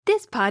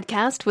This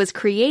podcast was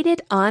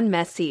created on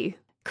Messy.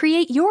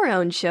 Create your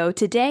own show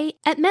today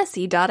at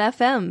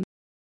messy.fm.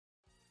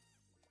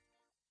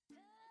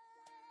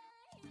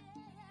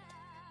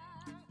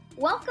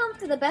 Welcome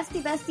to the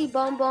Bestie Bestie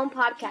Bone Bone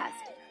podcast,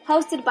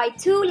 hosted by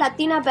two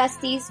Latina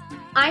besties.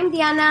 I'm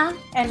Diana.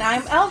 And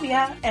I'm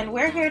Elvia, and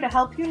we're here to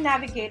help you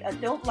navigate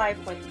adult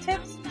life with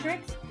tips,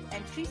 tricks,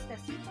 and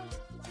chistecitos.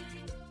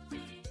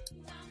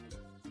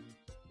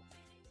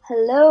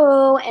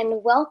 Hello,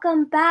 and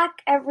welcome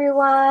back,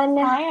 everyone.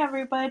 Hi,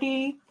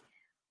 everybody.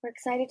 We're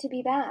excited to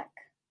be back.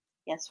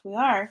 Yes, we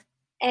are.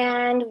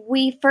 And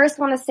we first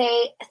want to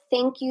say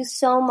thank you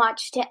so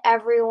much to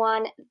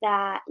everyone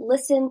that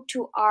listened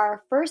to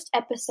our first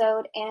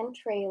episode and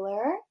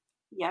trailer.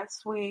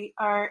 Yes, we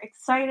are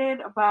excited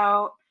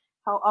about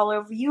how all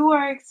of you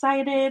are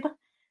excited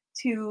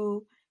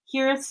to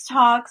hear us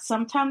talk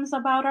sometimes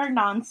about our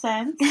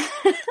nonsense,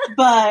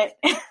 but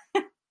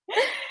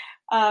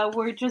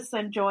we're just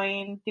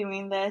enjoying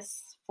doing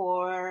this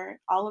for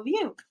all of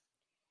you.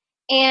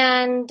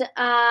 And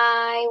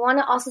I want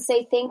to also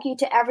say thank you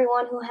to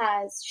everyone who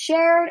has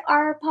shared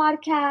our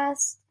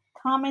podcast,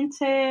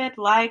 commented,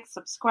 liked,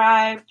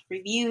 subscribed,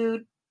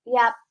 reviewed.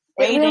 Yep,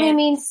 rated. It really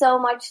means so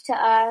much to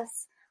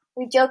us.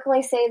 We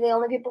jokingly say the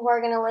only people who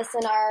are going to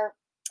listen are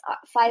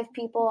 5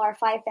 people, our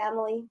 5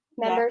 family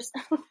members.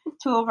 Yeah.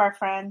 2 of our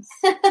friends.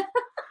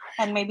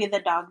 And maybe the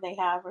dog they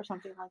have or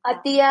something like that.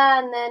 A tia,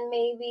 and then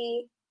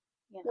maybe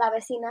la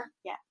vecina.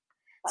 Yeah.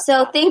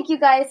 So thank you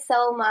guys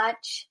so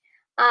much.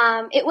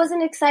 It was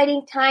an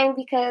exciting time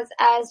because,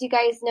 as you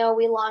guys know,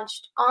 we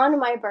launched on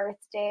my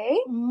birthday.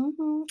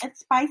 Mm-hmm.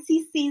 It's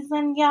Pisces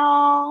season,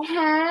 y'all.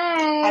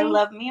 Hey. I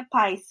love me a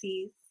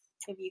Pisces,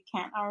 if you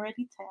can't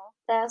already tell.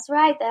 That's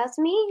right. That's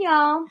me,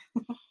 y'all.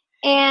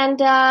 And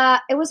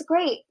it was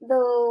great.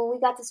 Though we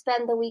got to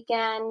spend the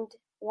weekend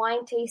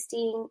wine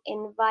tasting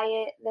in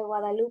Valle de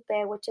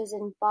Guadalupe, which is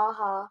in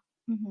Baja,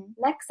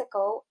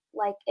 Mexico,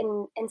 like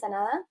in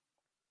Ensenada.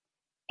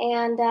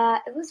 And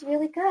it was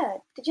really good.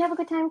 Did you have a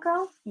good time,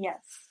 Crow?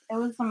 Yes, it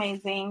was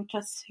amazing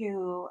just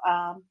to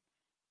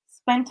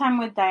spend time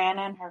with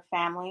Diana and her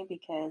family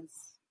because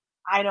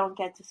I don't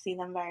get to see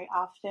them very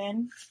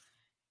often.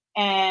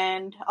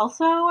 And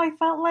also I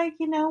felt like,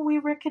 we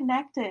were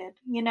connected.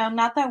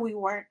 Not that we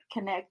weren't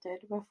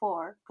connected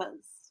before because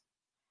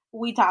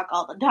we talk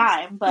all the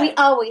time. But we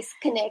always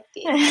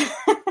connected.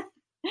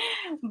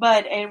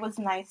 But it was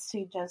nice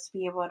to just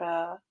be able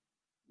to,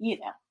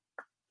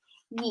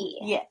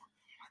 Yeah.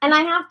 And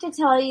I have to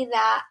tell you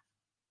that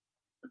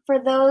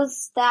for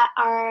those that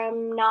are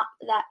not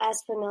that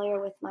as familiar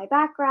with my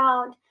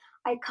background,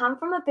 I come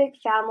from a big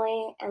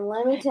family, and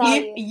let me tell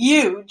you.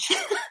 Huge.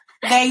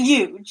 They're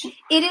huge.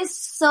 It is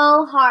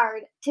so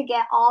hard to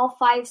get all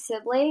 5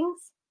 siblings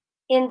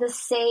in the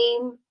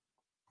same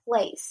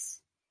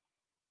place.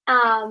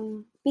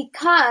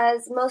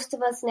 Because most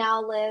of us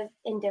now live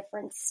in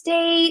different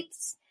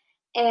states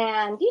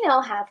and,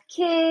 have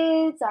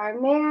kids,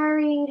 are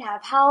married,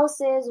 have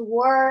houses,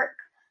 work.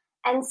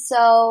 And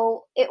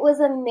so it was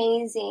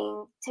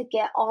amazing to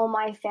get all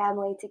my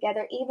family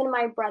together. Even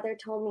my brother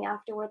told me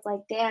afterwards,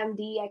 like, damn,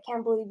 D, I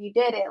can't believe you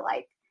did it.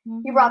 Like,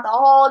 you brought the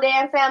whole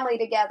damn family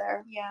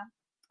together. Yeah.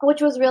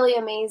 Which was really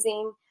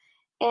amazing.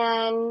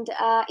 And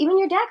even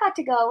your dad got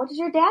to go. What did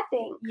your dad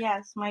think?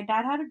 Yes, my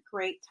dad had a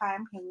great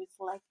time. He was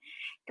like,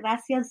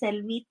 gracias,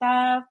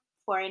 Elvita,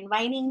 for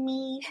inviting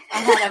me.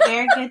 I had a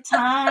very good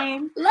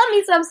time. Love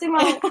me some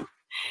Simone.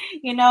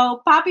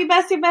 Papi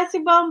Bessie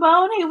Bone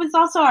Bone, he was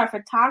also our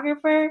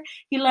photographer.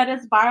 He let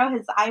us borrow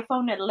his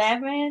iPhone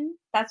 11.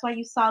 That's why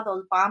you saw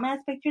those bomb-ass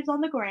pictures on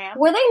the gram.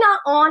 Were they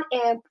not on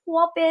and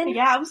popping?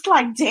 Yeah, I was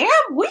like, damn,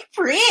 we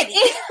pretty.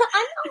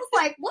 I was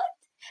like,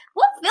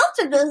 what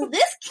filter does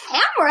this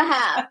camera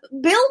have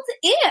built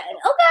in?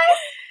 Okay.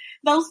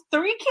 Those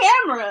 3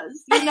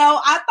 cameras, I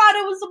thought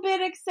it was a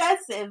bit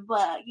excessive, but,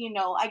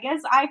 I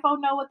guess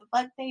iPhone know what the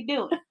fuck they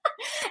doing.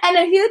 And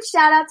a huge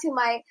shout out to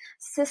my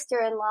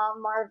sister-in-law,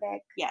 Marvick.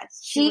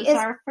 Yes, she is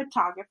our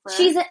photographer.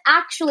 She's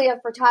actually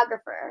a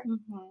photographer.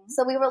 Mm-hmm.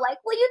 So we were like,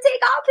 will you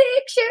take our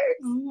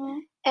pictures? Mm-hmm.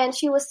 And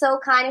she was so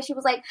kind, and she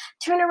was like,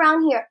 turn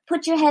around here,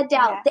 put your head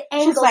down, the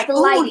angles, like, the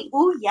lighting.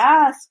 Ooh,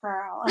 yes,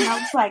 girl. And I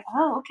was like,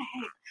 oh,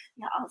 okay.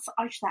 Yeah, I'll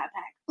arch that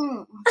back.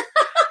 Mm.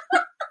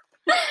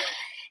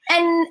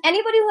 And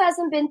anybody who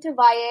hasn't been to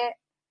Valle,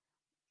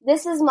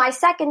 this is my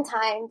 2nd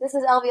time. This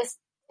is Elvia's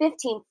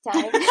 15th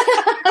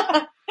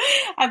time.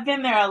 I've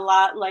been there a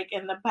lot, like,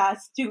 in the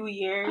past 2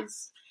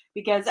 years,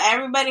 because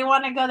everybody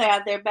want to go there,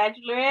 have their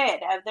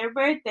bachelorette, have their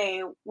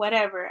birthday,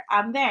 whatever.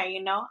 I'm there,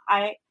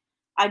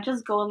 I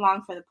just go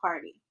along for the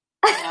party,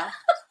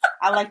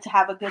 I like to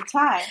have a good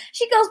time.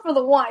 She goes for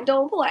the wine,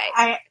 don't play.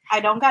 I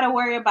don't got to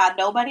worry about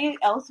nobody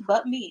else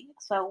but me,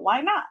 so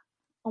why not?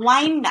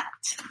 Why not?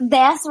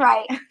 That's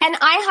right. And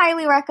I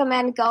highly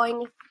recommend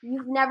going if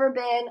you've never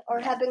been or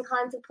have been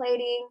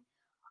contemplating.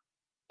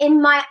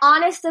 In my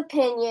honest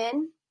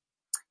opinion,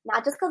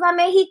 not just because I'm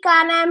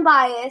Mexicana and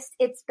biased,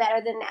 it's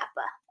better than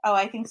Napa. Oh,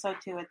 I think so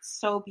too. It's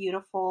so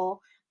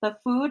beautiful. The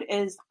food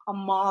is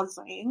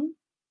amazing.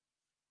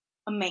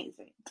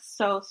 amazing.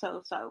 So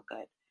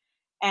good.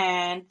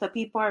 And the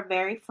people are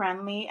very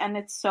friendly, and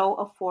it's so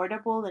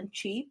affordable and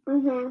cheap.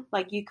 Mm-hmm.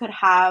 Like, you could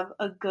have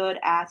a good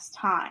ass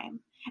time.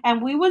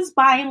 And we was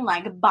buying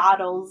like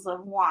bottles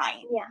of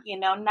wine, you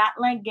know, not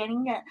like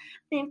getting a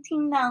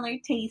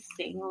 $15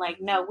 tasting.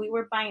 Like, no, we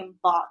were buying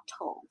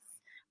bottles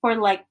for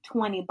like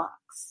 $20,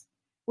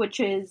 which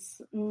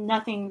is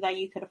nothing that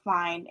you could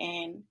find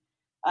in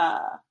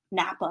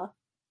Napa.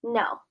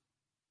 No,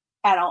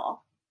 at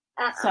all.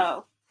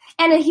 So,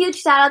 and a huge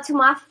shout out to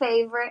my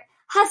favorite,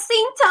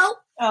 Jacinto.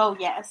 Oh,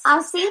 yes.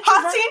 Jacinto,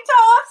 I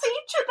see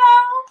you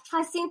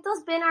now.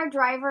 Jacinto's been our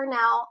driver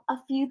now a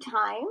few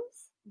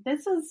times.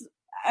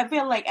 I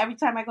feel like every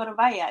time I go to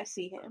Valle, I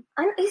see him.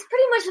 He's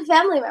pretty much a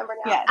family member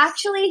now. Yes.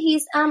 Actually,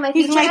 he's my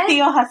He's future my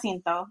tío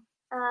Jacinto.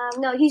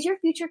 No, he's your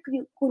future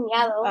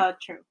cuñado. Oh,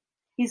 true.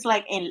 He's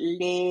like in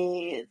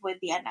love with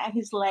Diana.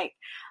 He's like,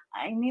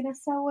 ay, mira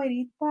esa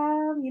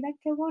güerita, mira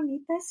qué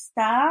bonita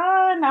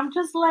está. And I'm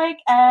just like,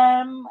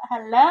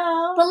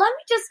 hello. But let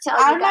me just tell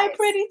you Aren't guys. I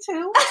pretty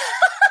too?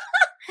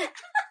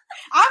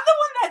 I'm the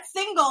one that's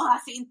single,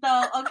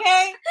 Jacinto,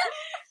 okay?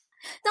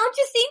 Don't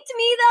you seem to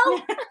me,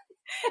 though?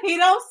 He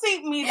don't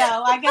suit me,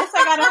 though. I guess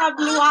I gotta have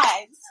blue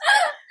eyes.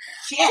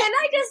 Shit. Can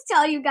I just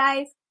tell you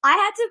guys, I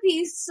had to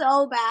pee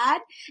so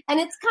bad, and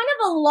it's kind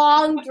of a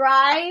long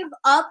drive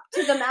up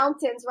to the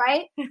mountains,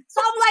 right?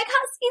 So I'm like,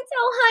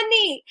 Jacinto,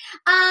 honey,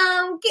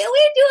 can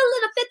we do a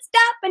little pit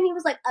stop? And he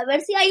was like, a ver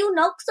si hay un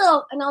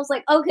Oxxo. And I was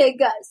like, okay,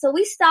 good. So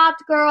we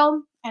stopped,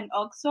 girl. And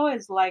Oxxo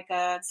is like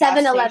a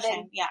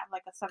 7-Eleven. Yeah,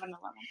 like a 7-Eleven.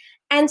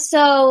 And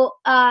so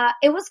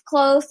it was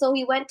closed, so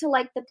we went to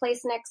like the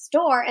place next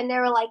door, and they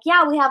were like,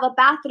 yeah, we have a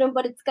bathroom,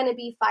 but it's going to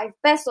be 5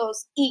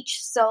 pesos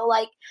each. So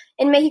like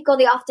in Mexico,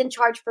 they often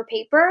charge for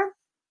paper.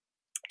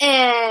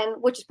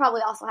 And which is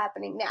probably also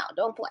happening now.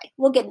 Don't play.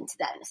 We'll get into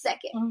that in a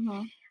second.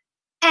 Mm-hmm.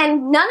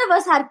 And none of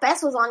us had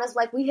pesos on us,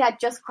 like we had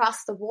just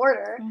crossed the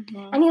border.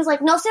 Mm-hmm. And he was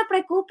like, "No se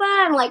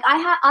preocupa," and like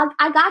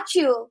I got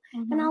you.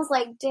 Mm-hmm. And I was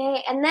like,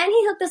 "Dang!" And then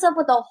he hooked us up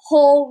with a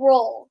whole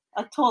roll,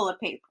 a toilet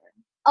paper,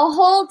 a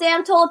whole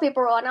damn toilet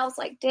paper roll. And I was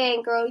like,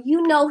 "Dang, girl,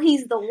 you know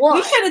he's the one."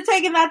 You should have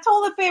taken that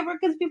toilet paper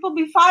because people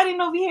be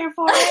fighting over here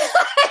for it.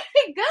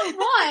 Good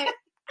point.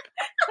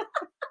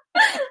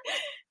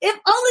 If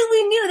only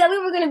we knew that we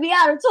were going to be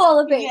out of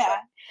toilet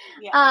paper.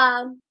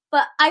 Yeah.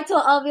 But I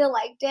told Elvia,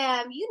 like,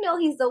 damn, you know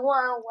he's the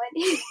one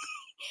when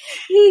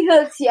he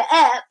hooks you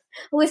up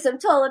with some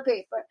toilet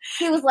paper.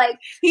 He was like...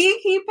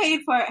 He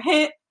paid for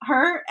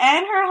her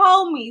and her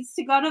homies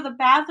to go to the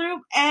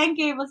bathroom and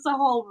gave us a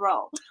whole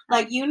roll.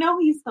 Like, you know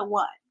he's the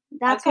one.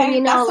 That's okay? when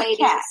you know, That's ladies.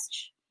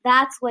 Catch.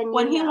 That's when you know.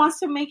 When he wants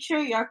to make sure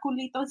your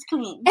culito is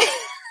clean.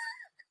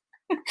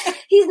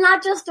 He's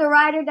not just a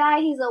ride or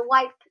die, he's a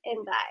wipe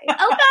and die.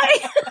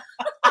 Okay?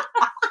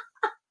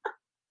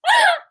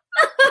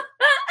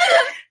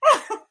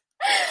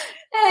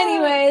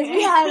 Anyways,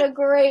 we had a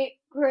great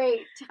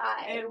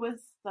time. It was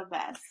the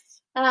best.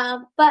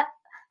 But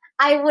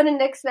I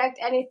wouldn't expect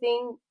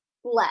anything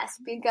less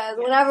because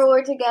whenever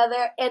we're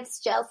together,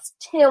 it's just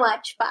too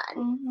much fun.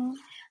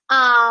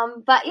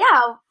 Mm-hmm. But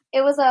yeah,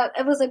 it was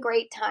a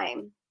great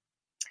time.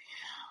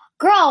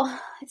 Girl,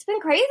 it's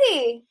been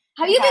crazy.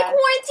 Have you been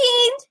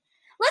quarantined?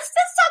 Let's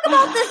talk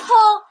about this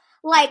whole,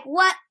 like,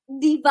 what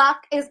the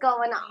fuck is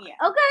going on,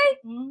 okay?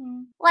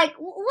 Mm-hmm. Like,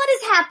 what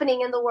is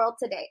happening in the world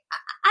today?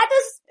 I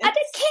just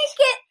can't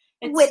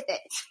get with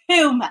it.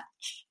 Too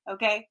much,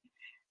 okay?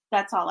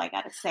 That's all I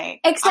gotta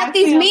say. Except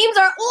these memes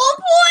are on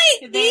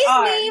point! These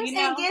memes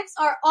and gifts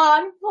are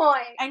on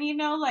point. And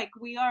like,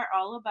 we are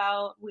all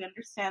about, we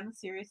understand the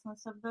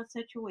seriousness of the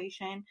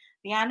situation.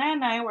 Diana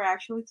and I were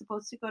actually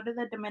supposed to go to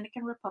the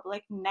Dominican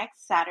Republic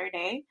next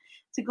Saturday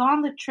to go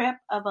on the trip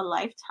of a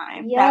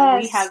lifetime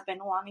that we have been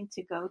wanting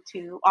to go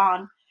to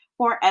on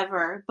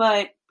forever.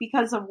 But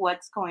because of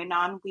what's going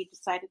on, we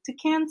decided to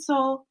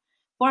cancel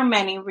for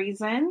many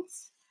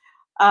reasons.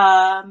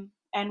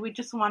 And we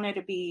just wanted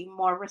to be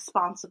more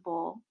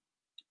responsible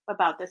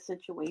about this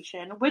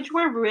situation, which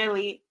we're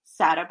really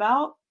sad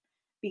about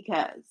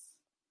because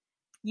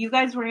you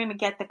guys were going to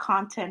get the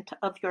content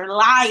of your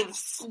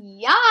lives.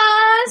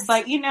 Yes!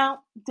 But,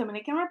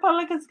 Dominican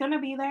Republic is going to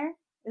be there.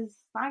 It's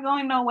not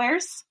going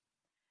nowheres.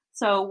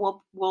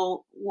 So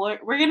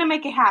we're going to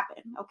make it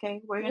happen,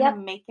 okay? We're going to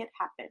make it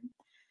happen.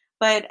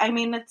 But, I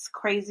mean, it's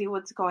crazy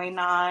what's going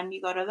on.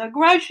 You go to the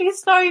grocery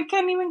store, you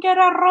can't even get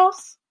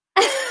arroz.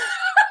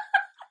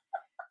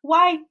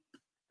 Why?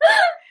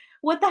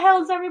 What the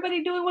hell is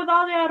everybody doing with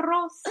all the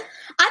arroz?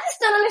 I just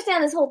don't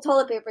understand this whole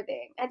toilet paper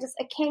thing. I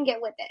can't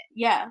get with it.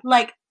 Yeah.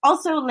 Like,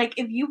 also, like,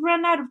 if you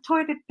run out of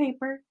toilet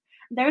paper,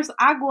 there's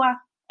agua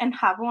and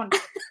jabón.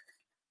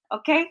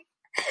 Okay?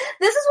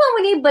 This is when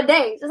we need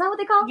bidets. Is that what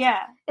they call it?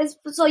 Yeah. It's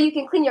so you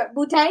can clean your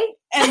bouteille?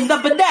 And the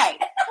bidet.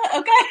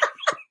 Okay?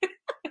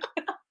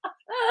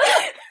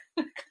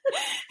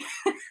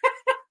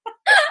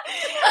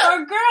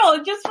 Or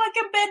girl, just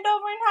fucking bend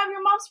over and have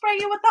your mom spray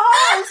you with the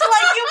hose.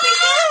 Like, you'll be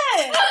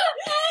good.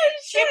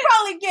 She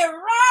probably get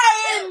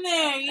right in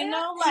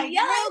there, like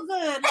real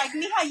good. Like,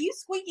 mija, you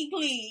squeaky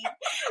clean.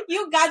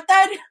 You got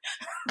that.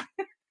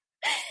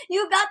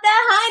 You got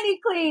that honey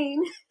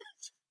clean.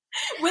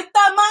 With the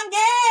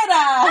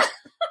manguera.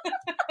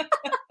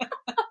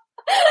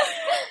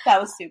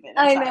 That was stupid.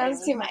 I sorry. know,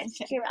 it's too much.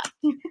 shit. Too much.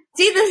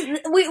 See,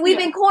 we've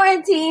been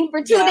quarantined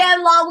for too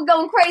damn long. We're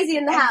going crazy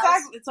in the house.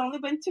 Exactly. It's only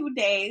been 2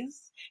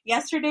 days.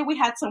 Yesterday we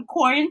had some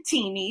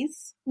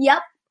quarantinis.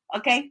 Yep.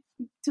 Okay?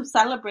 To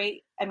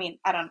celebrate. I mean,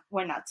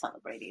 we're not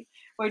celebrating.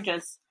 We're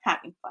just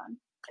having fun.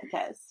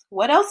 Because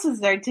what else is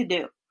there to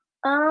do?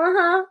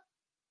 Uh-huh.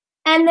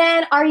 And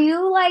then, are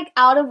you, like,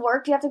 out of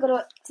work? Do you have to go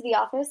to the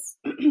office?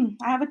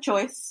 I have a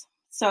choice.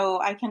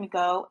 So I can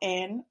go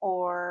in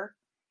or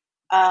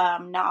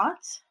not.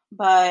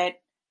 But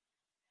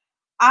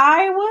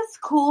I was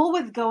cool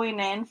with going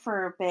in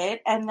for a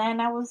bit. And then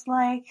I was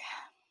like,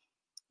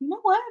 you know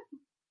what?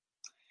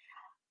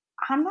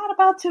 I'm not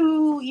about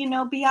to,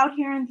 be out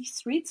here in the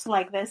streets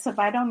like this if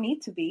I don't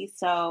need to be.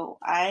 So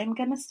I'm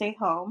going to stay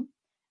home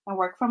and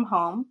work from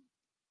home.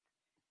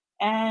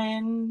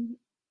 And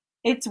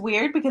it's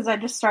weird because I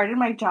just started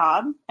my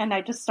job and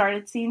I just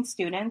started seeing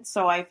students.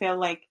 So I feel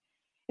like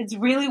it's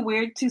really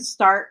weird to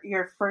start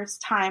your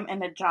first time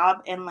in a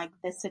job in like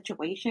this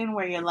situation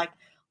where you're like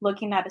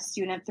looking at a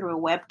student through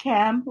a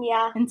webcam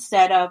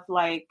instead of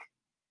like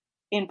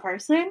in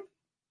person.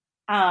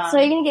 So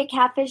you're going to get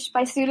catfished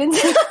by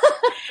students?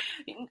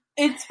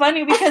 It's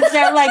funny because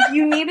they're like,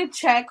 you need to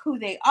check who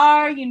they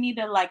are. You need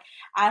to like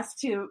ask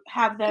to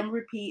have them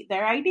repeat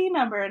their ID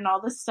number and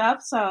all this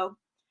stuff. So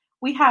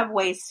we have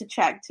ways to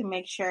check to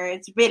make sure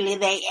it's really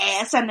their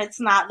ass and it's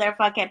not their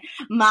fucking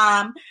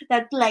mom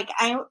that's like,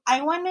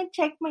 I want to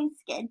check my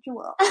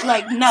schedule.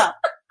 Like, no.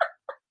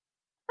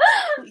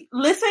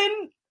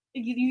 Listen,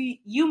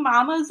 you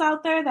mamas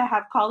out there that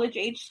have college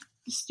age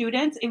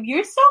students, if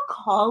you're still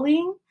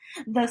calling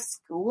the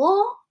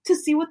school to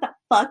see what the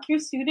fuck your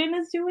student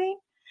is doing,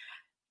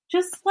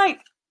 just like,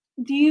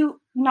 do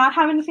you not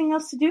have anything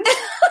else to do?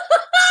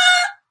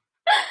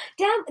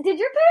 Damn, did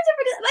your parents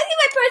ever do that? I think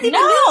my parents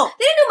even knew.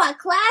 They didn't know my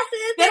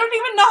classes. They don't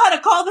even know how to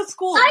call the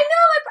school. I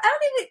know. I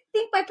don't even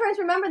think my parents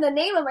remember the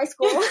name of my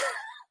school.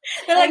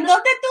 They're like, ¿Dónde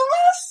tú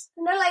vas?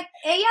 And they're like,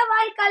 ella va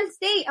al Cal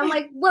State. I'm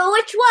like, well,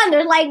 which one?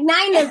 There's like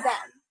 9 of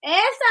them.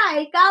 Esa,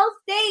 el Cal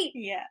State.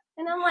 Yeah.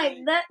 And I'm like,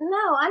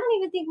 no, I don't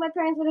even think my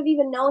parents would have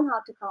even known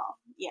how to call.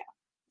 Yeah.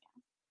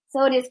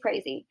 So it is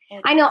crazy.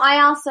 I know.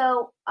 I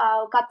also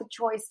got the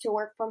choice to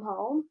work from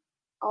home,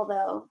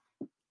 although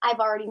I've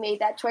already made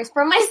that choice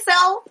for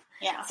myself.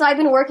 Yeah. So I've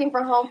been working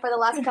from home for the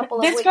last couple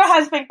of weeks. This girl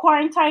has been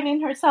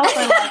quarantining herself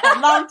for like a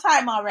long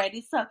time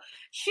already, so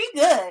she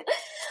good.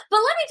 But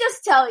let me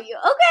just tell you,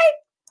 okay?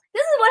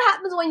 This is what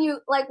happens when you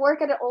like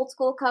work at an old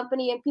school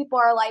company and people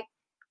are like,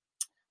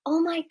 oh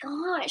my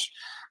gosh,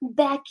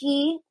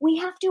 Becky, we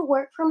have to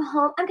work from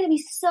home. I'm going to be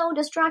so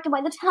distracted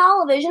by the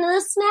television and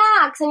the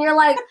snacks. And you're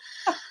like,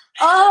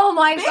 oh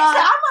my God.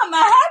 I'm on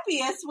my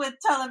happiest with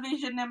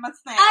television and my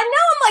snacks. I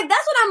know. I'm like,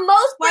 that's when I'm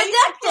most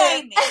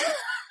productive.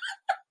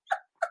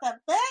 The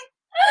fuck?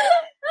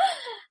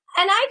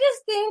 And I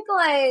just think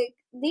like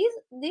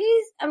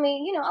these, I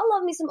mean, I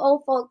love me some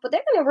old folk, but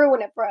they're going to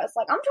ruin it for us.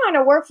 Like, I'm trying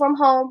to work from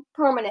home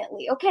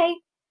permanently, okay?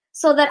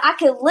 So that I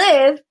can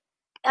live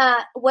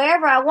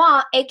wherever I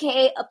want,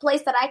 aka a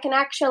place that I can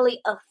actually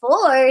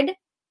afford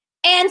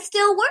and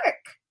still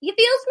work. You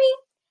feels me?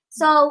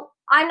 So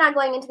I'm not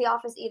going into the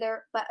office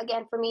either, but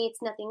again, for me,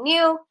 it's nothing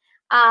new.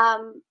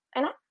 And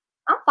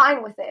I'm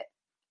fine with it.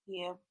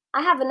 Yeah.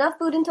 I have enough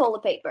food and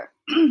toilet paper.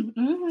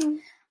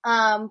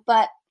 Mm-hmm.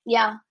 But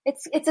yeah,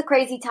 it's a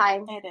crazy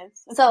time. It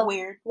is. It's so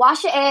weird.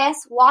 Wash your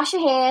ass, wash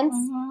your hands,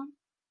 mm-hmm.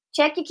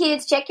 Check your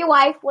kids, check your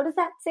wife. What does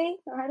that say?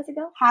 Or how does it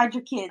go? Hide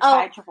your kids,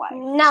 hide your wife.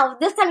 No,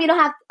 this time you don't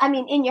have,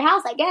 in your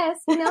house, I guess,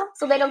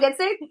 so they don't get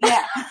sick.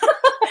 Yeah.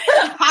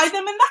 Hide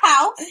them in the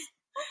house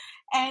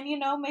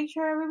and, make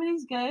sure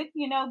everybody's good.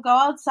 Go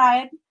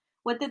outside.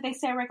 What did they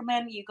say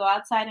recommend? You go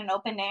outside in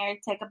open air,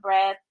 take a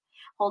breath,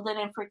 hold it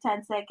in for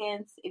 10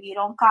 seconds. If you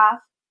don't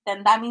cough,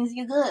 then that means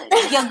you're good.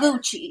 You're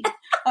Gucci.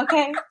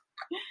 Okay?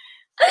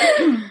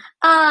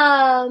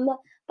 But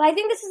I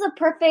think this is a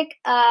perfect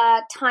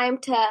time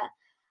to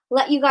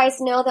let you guys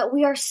know that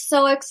we are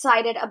so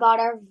excited about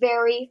our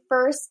very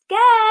first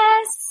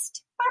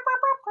guest.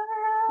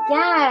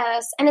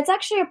 Yes, and it's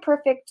actually a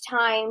perfect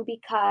time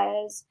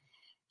because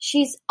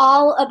she's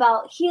all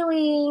about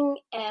healing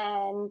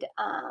and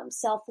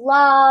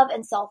self-love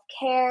and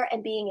self-care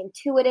and being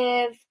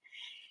intuitive.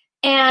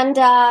 And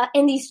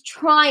in these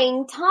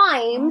trying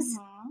times,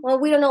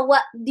 when we don't know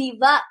what the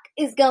fuck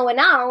is going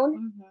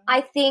on,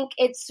 I think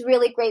it's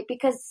really great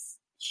because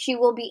she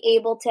will be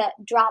able to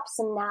drop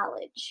some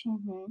knowledge.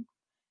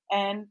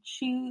 And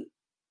she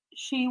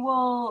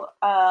will,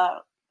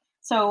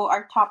 so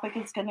our topic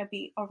is going to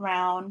be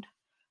around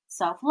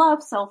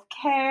self-love,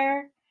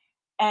 self-care,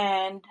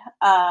 and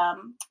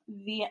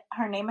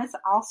her name is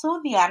also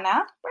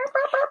Diana.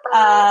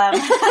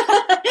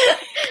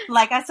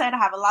 Like I said, I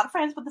have a lot of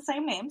friends with the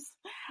same names.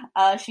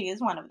 She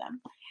is one of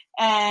them.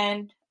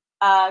 And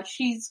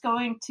she's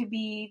going to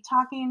be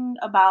talking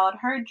about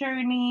her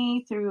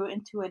journey through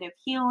intuitive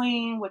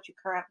healing, what she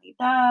currently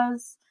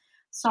does,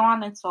 so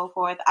on and so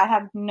forth. I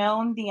have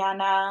known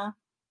Diana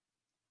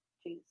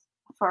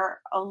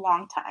for a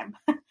long time.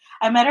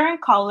 I met her in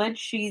college.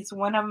 She's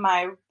one of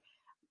my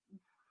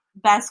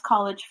best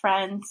college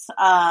friends'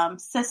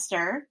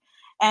 sister,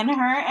 and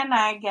her and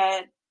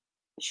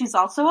she's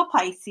also a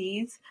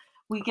Pisces.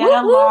 We get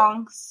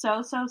along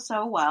so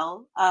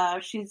well. I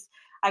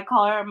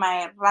call her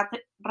my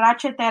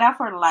rachetera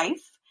for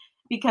life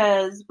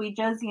because we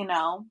just,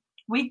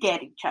 we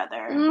get each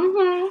other.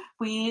 Mm-hmm.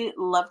 We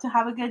love to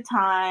have a good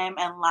time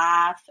and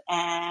laugh,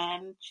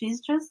 and she's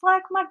just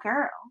like my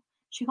girl.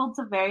 She holds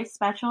a very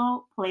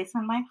special place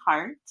in my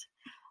heart.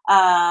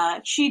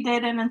 She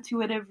did an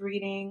intuitive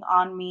reading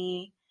on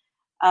me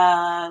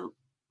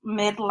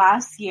mid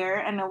last year,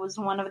 and it was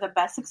one of the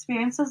best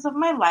experiences of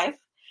my life.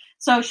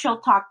 So she'll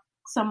talk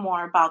some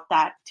more about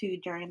that too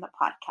during the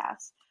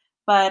podcast.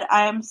 But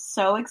I am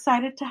so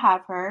excited to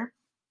have her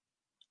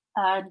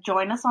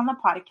join us on the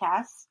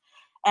podcast.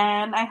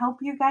 And I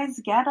hope you guys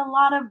get a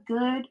lot of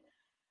good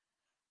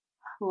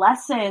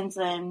lessons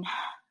and,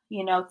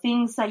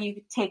 things that you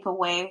could take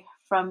away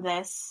from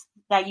this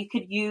that you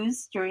could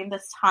use during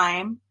this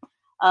time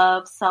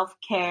of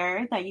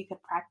self-care that you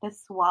could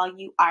practice while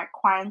you are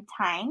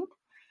quarantined.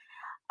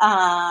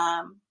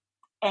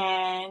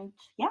 And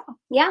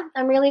yeah,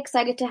 I'm really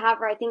excited to have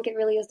her. I think it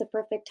really is the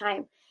perfect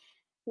time.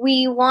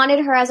 We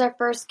wanted her as our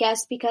first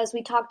guest because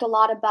we talked a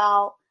lot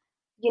about,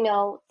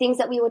 things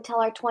that we would tell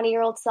our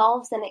 20-year-old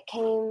selves, and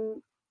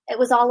it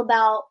was all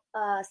about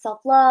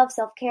self-love,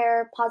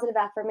 self-care, positive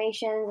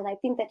affirmations, and I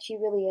think that she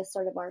really is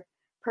sort of our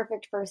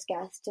perfect first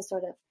guest to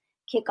sort of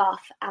kick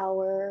off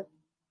our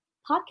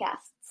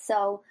podcast.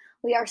 So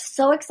we are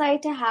so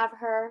excited to have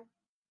her.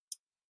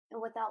 And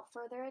without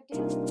further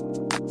ado,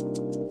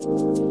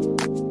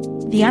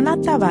 Diana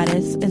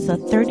Tavares is a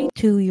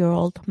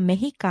 32-year-old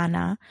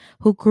Mexicana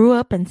who grew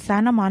up in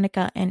Santa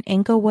Monica and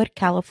Inglewood,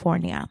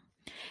 California.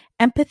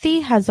 Empathy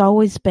has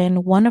always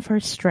been one of her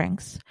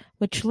strengths,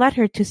 which led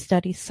her to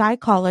study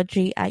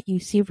psychology at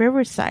UC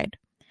Riverside.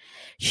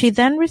 She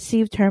then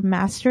received her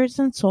master's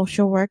in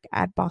social work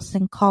at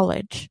Boston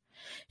College.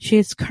 She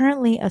is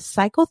currently a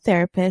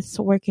psychotherapist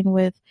working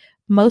with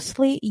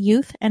mostly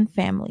youth and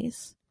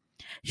families.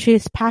 She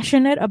is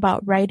passionate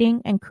about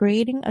writing and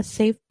creating a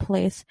safe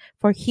place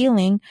for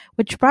healing,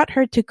 which brought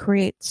her to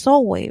create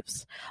Soul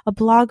Waves, a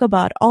blog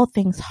about all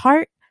things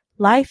heart,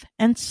 life,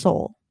 and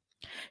soul.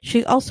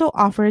 She also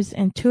offers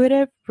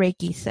intuitive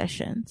Reiki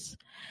sessions.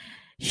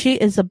 She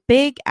is a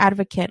big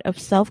advocate of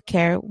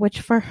self-care,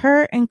 which for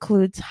her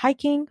includes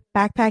hiking,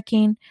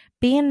 backpacking,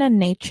 being in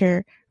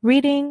nature,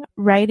 reading,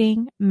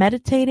 writing,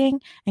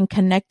 meditating, and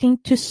connecting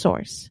to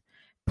Source.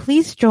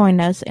 Please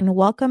join us in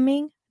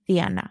welcoming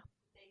Diana.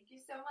 Thank you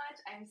so much.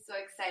 I'm so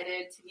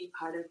excited to be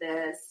part of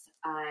this.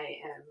 I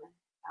am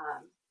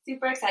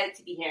super excited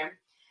to be here.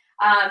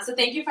 So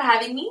thank you for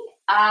having me.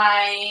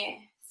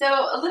 So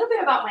a little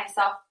bit about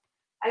myself.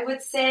 I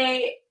would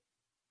say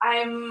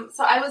I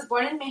was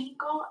born in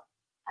Mexico.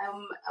 I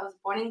was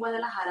born in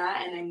Guadalajara,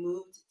 and I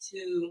moved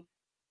to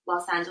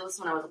Los Angeles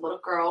when I was a little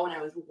girl, when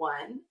I was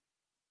 1.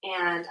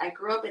 And I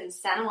grew up in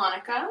Santa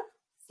Monica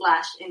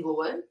 /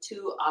 Inglewood,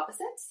 two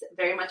opposites,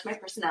 very much my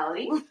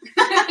personality.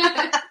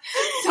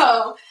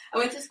 So I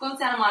went to school in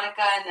Santa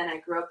Monica, and then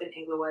I grew up in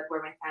Inglewood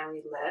where my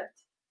family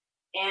lived.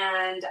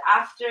 And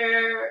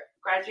after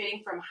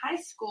graduating from high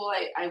school,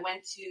 I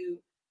went to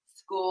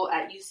school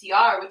at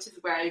UCR, which is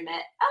where I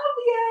met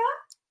Elvia.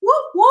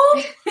 Whoop,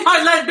 whoop.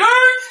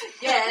 Highlanders!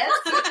 Yes.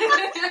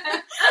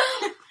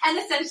 And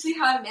essentially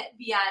how I met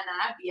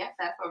Viana,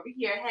 BFF over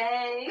here.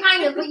 Hey.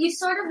 kind of, but you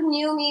sort of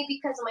knew me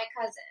because of my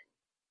cousin.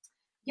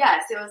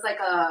 Yes, it was like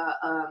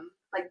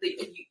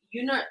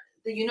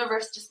the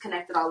universe just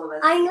connected all of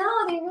us. I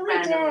know, they really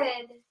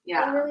randomly. did.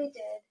 Yeah. They really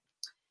did.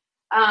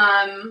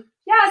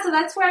 Yeah, so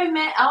that's where I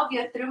met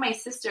Elvia through my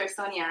sister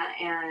Sonia,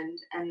 and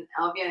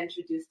Elvia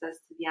introduced us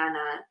to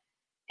Diana,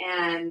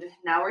 and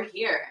now we're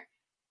here.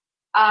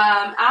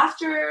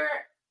 After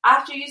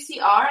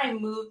UCR, I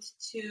moved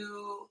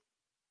to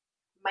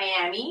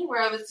Miami,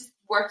 where I was just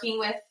working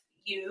with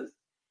youth,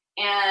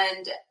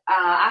 and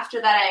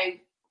after that,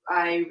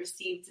 I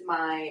received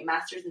my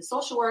master's in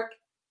social work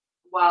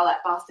while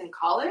at Boston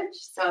College.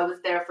 So I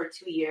was there for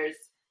 2 years,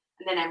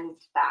 and then I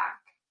moved back.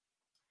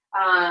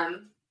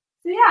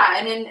 So yeah,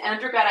 and in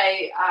undergrad,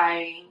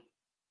 I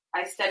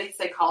studied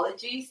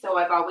psychology, so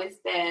I've always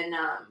been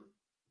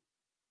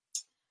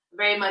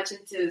very much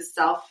into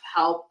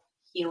self-help,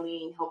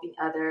 healing, helping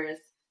others.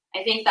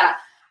 I think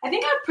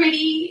I'm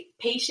pretty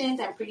patient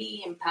and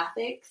pretty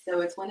empathic,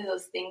 so it's one of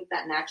those things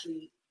that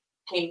naturally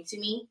came to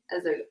me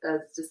as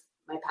just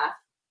my path.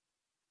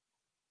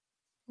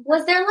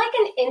 Was there like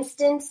an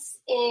instance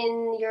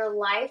in your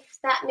life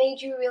that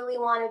made you really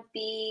want to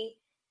be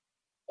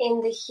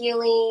in the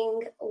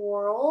healing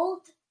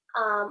world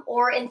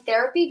or in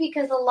therapy?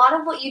 Because a lot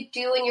of what you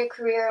do in your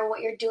career and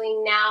what you're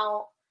doing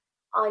now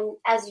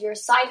as your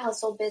side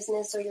hustle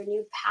business or your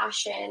new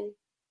passion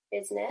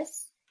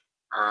business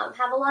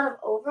have a lot of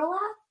overlap.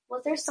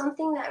 Was there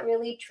something that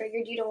really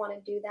triggered you to want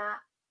to do that?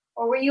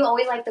 Or were you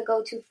always like the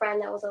go-to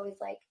friend that was always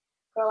like,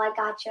 girl, I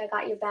got you. I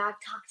got your back.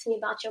 Talk to me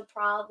about your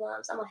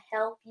problems. I'm going to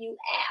help you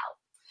out?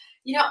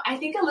 I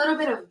think a little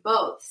bit of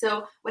both.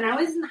 So when I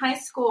was in high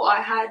school,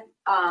 I had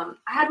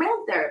my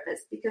own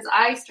therapist because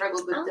I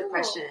struggled with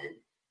depression.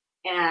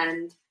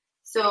 And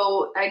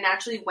so I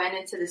naturally went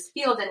into this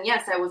field. And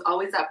yes, I was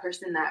always that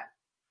person that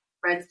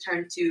friends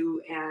turned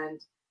to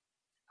and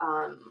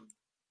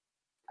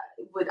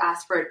would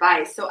ask for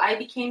advice. So I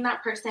became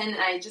that person,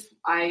 and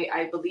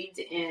I believed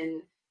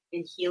in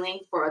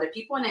healing for other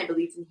people, and I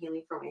believed in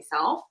healing for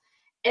myself.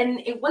 And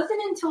it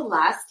wasn't until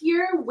last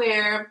year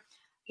where,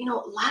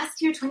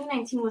 last year,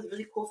 2019 was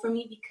really cool for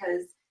me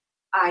because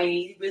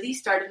I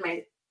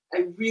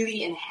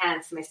really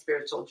enhanced my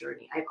spiritual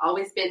journey. I've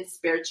always been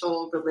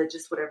spiritual,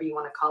 religious, whatever you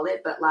want to call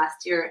it. But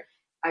last year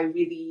I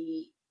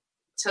really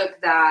took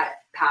that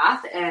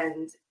path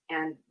and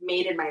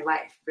made it my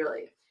life,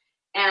 really.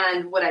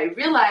 And what I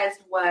realized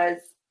was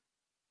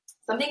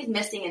something's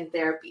missing in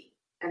therapy,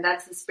 and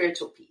that's the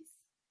spiritual piece.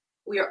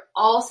 We are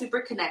all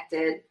super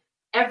connected.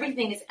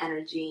 Everything is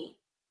energy.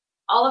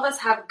 All of us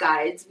have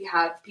guides. We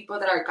have people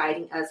that are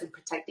guiding us and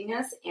protecting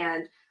us.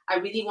 And I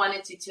really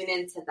wanted to tune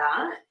into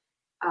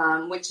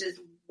that, which is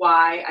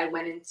why I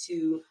went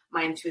into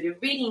my intuitive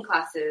reading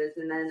classes.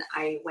 And then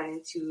I went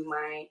into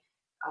my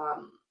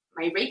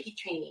Reiki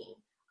training.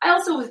 I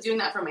also was doing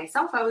that for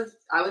myself. I was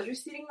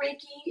receiving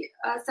Reiki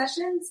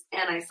sessions,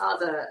 and I saw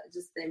the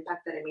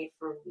impact that it made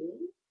for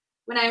me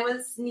when I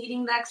was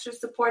needing the extra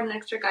support and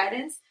extra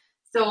guidance.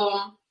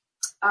 So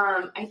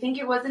I think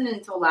it wasn't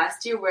until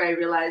last year where I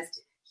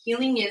realized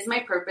healing is my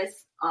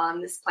purpose on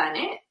this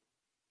planet,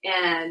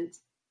 and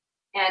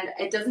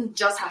it doesn't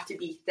just have to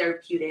be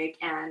therapeutic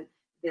and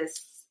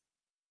this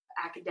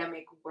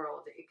academic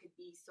world. It could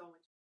be so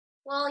much.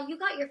 Well, you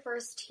got your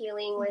first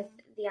healing with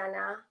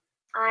Diana.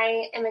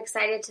 I am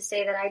excited to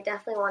say that I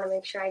definitely want to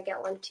make sure I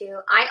get one too.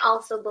 I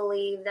also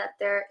believe that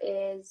there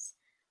is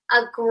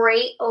a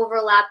great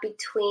overlap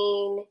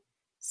between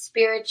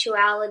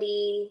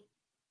spirituality,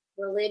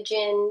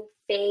 religion,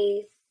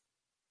 faith,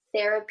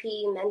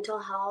 therapy, mental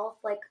health.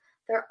 Like,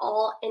 they're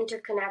all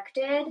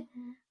interconnected.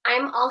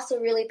 I'm also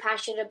really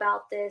passionate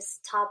about this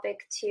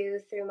topic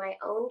too through my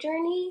own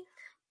journey.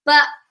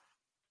 But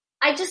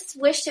I just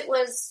wish it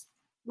was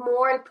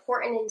more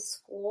important in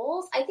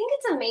schools. I think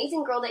it's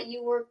amazing, girl, that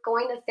you were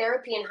going to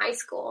therapy in high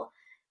school.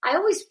 I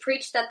always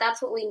preach that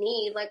that's what we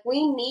need. Like,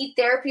 we need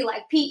therapy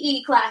like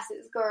PE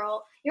classes,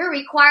 girl. You're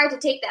required to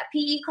take that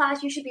PE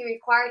class. You should be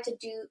required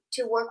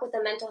to work with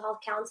a mental health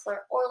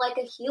counselor or like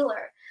a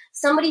healer.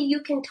 Somebody you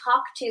can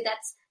talk to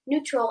that's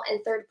neutral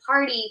and third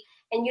party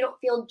and you don't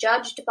feel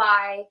judged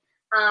by.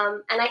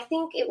 And I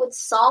think it would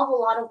solve a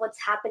lot of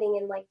what's happening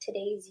in like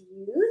today's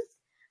youth.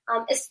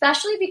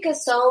 Especially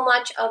because so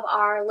much of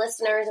our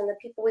listeners and the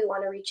people we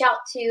want to reach out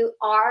to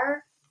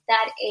are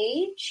that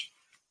age,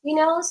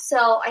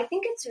 So I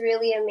think it's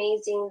really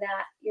amazing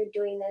that you're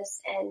doing this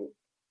and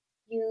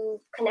you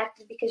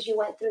connected because you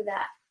went through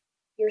that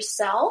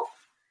yourself.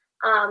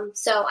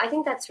 So I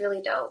think that's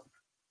really dope.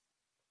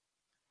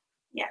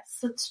 Yes,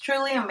 it's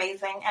truly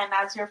amazing. And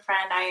as your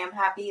friend, I am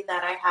happy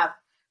that I have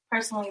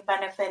personally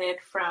benefited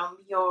from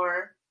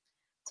your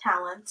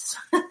talents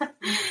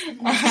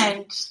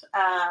and,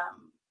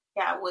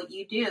 what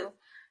you do.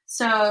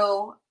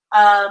 So,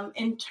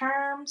 in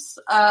terms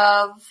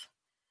of,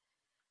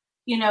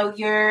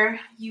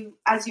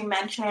 as you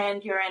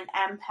mentioned, you're an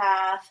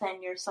empath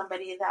and you're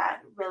somebody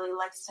that really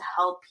likes to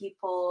help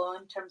people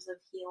in terms of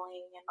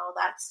healing and all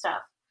that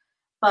stuff.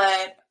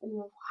 But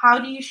how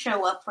do you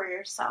show up for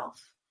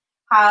yourself?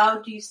 How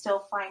do you still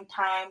find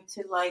time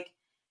to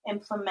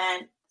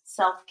implement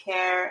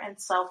self-care and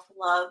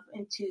self-love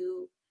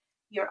into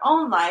your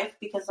own life?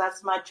 Because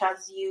as much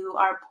as you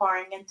are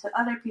pouring into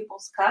other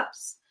people's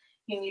cups,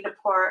 you need to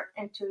pour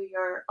into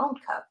your own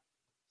cup.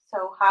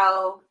 So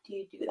how do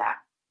you do that?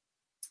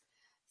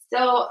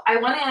 So I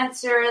want to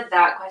answer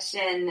that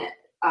question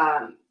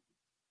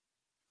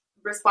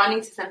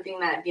responding to something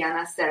that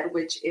Diana said,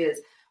 which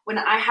is when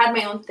I had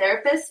my own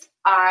therapist,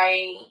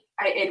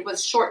 it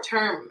was short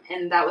term,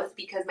 and that was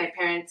because my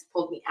parents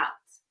pulled me out.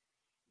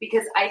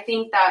 Because I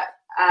think that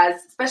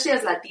especially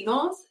as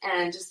Latinos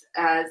and just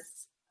as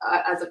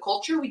a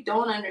culture, we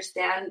don't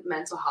understand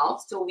mental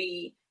health, so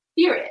we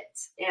fear it,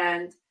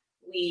 and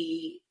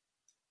we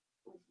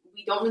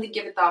don't really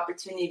give it the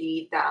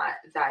opportunity that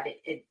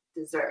it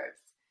deserves.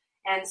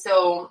 And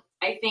so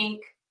I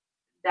think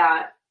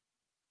that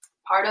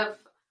part of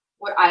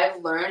what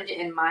I've learned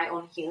in my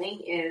own healing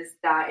is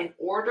that in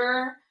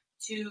order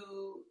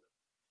to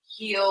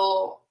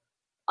heal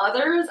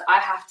others, I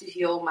have to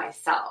heal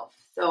myself.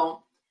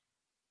 So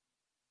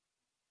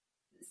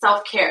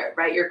self-care,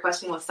 right? Your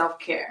question was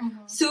self-care.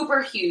 Mm-hmm.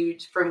 Super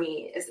huge for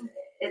me.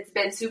 It's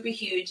been super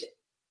huge.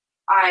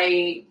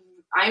 I'm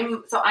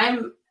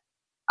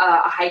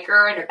a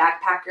hiker and a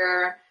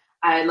backpacker.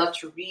 I love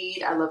to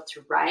read. I love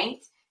to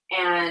write.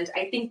 And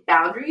I think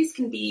boundaries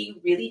can be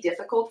really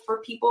difficult for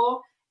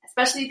people,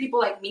 especially people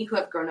like me who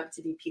have grown up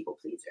to be people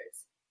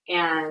pleasers.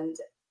 And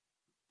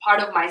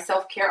part of my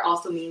self-care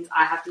also means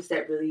I have to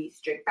set really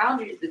strict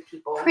boundaries with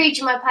people.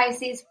 Preach, my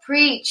Pisces,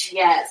 preach.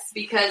 Yes,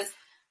 because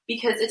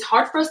it's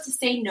hard for us to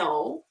say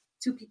no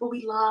to people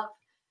we love,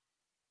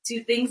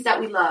 to things that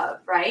we love,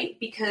 right?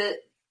 Because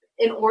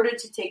in order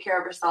to take care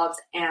of ourselves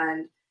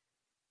and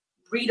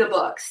read a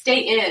book, stay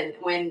in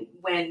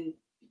when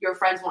your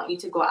friends want you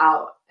to go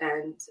out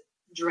and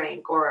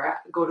drink or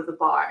go to the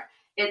bar.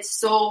 It's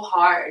so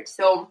hard.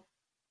 So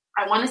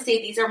I want to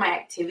say these are my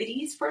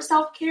activities for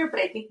self-care, but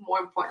I think more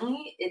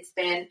importantly, it's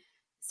been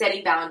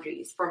setting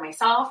boundaries for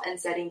myself and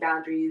setting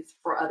boundaries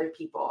for other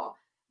people.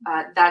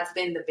 That's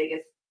been the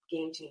biggest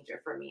game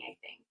changer for me, I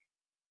think.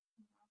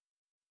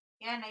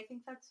 Yeah, and I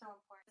think that's so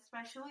important,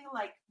 especially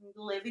like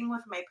living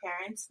with my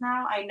parents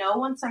now. I know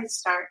once I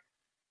start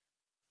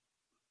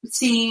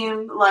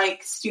seeing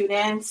like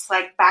students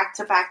like back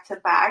to back to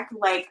back,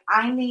 like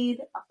I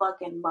need a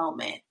fucking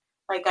moment.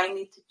 Like I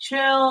need to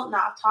chill,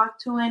 not talk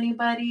to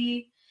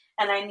anybody,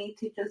 and I need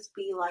to just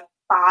be like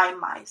by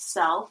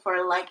myself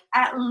for like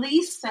at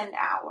least an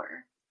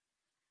hour.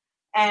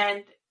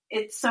 And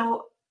it's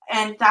so,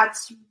 and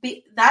that's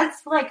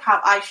like how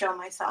I show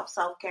myself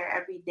self-care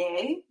every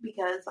day,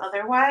 because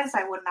otherwise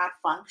I would not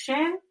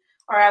function,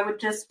 or I would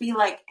just be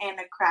like in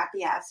a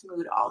crappy ass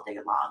mood all day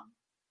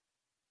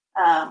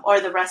long. Or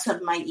the rest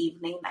of my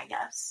evening, I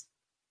guess.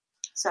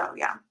 So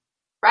yeah.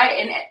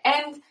 Right.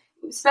 And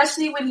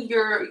especially when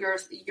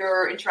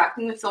you're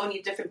interacting with so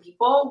many different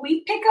people,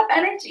 we pick up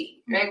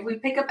energy, right? Mm-hmm. We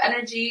pick up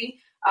energy.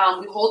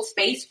 We hold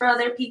space for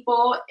other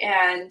people,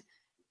 and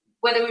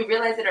whether we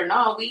realize it or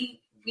not,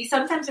 we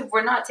sometimes, if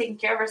we're not taking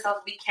care of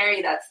ourselves, we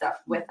carry that stuff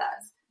with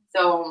us.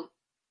 So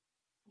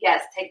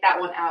yes, take that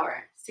 1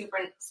 hour. Super,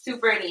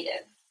 super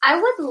needed. I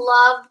would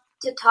love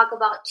to talk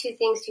about two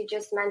things you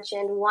just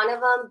mentioned. One of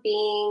them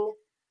being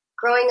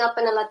growing up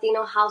in a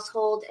Latino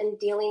household and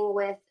dealing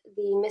with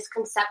the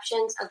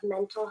misconceptions of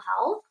mental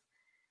health,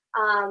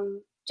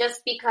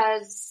 just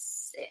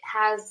because it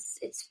has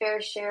its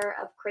fair share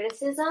of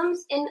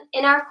criticisms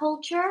in our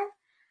culture.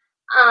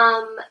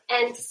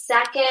 And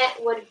second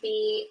would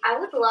be, I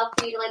would love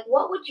for you to, like,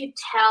 what would you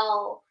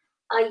tell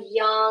a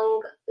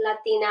young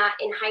Latina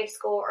in high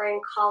school or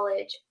in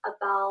college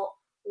about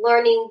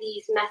learning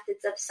these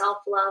methods of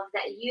self-love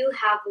that you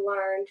have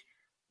learned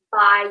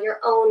by your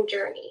own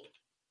journey?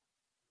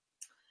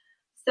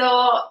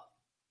 So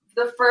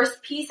the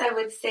first piece I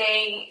would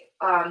say,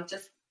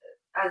 just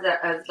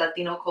as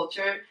Latino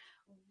culture,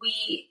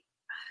 we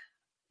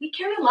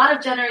carry a lot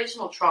of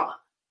generational trauma,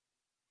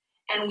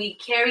 and we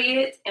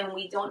carry it and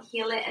we don't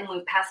heal it, and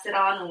we pass it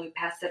on and we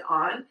pass it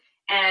on,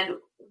 and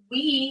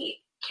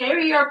we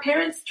carry our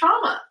parents'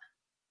 trauma,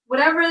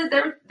 whatever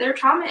their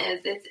trauma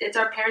is. It's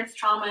our parents'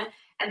 trauma,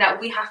 and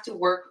that we have to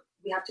work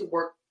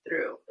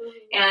through. Mm-hmm.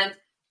 And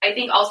I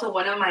think also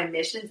one of my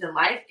missions in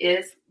life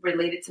is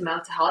related to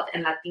mental health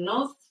and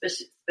Latinos,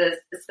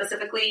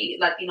 specifically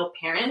Latino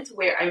parents,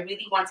 where I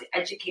really want to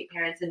educate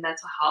parents in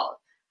mental health.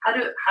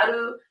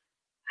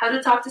 How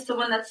to talk to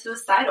someone that's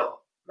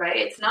suicidal, right?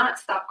 It's not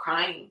stop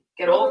crying,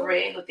 get over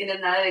it. No tienes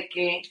nada de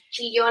que.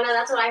 Chillona,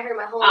 that's what I heard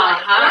my whole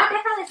life.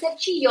 I said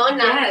chillona.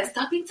 Yes,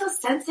 stop being so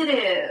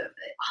sensitive.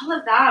 All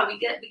of that, we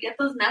get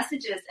those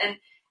messages, and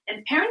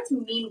parents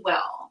mean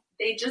well.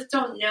 They just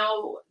don't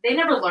know. They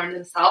never learned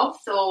themselves,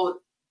 so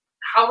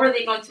how are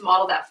they going to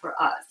model that for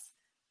us?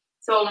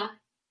 So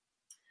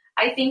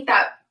I think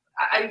that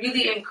I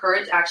really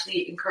encourage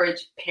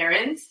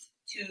parents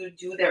to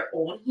do their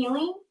own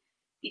healing,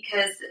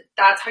 because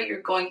that's how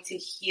you're going to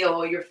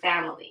heal your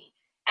family.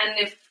 And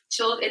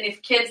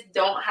if kids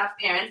don't have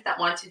parents that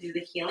want to do the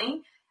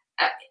healing,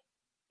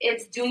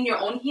 it's doing your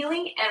own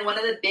healing. And one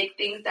of the big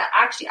things that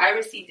actually I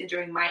received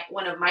during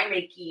one of my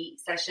Reiki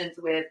sessions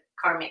with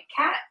Karmic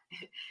Cat,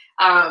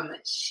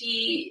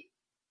 she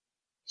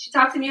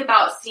talked to me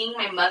about seeing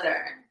my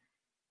mother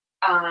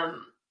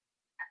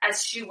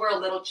as she were a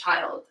little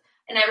child.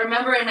 And I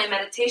remember in my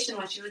meditation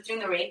when she was doing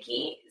the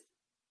Reiki,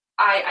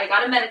 I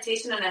got a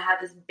meditation and I had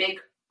this big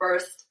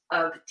burst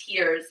of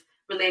tears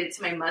related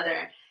to my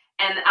mother.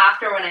 And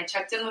after, when I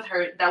checked in with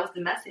her, that was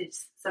the message.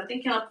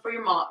 Something came up for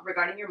your mom,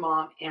 regarding your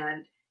mom,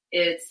 and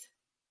it's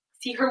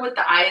see her with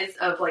the eyes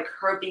of like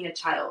her being a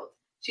child.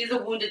 See her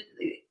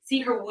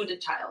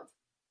wounded child.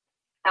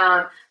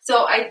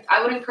 So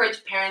I would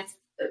encourage parents,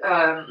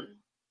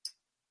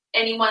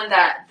 anyone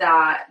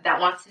that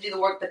wants to do the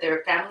work, but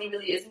their family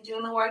really isn't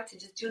doing the work, to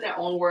just do their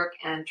own work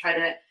and try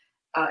to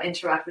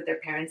interact with their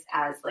parents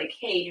as like,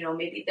 hey,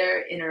 maybe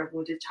their inner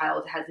wounded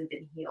child hasn't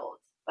been healed,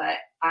 but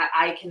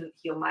I can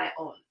heal my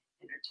own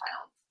inner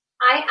child.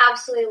 I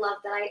absolutely love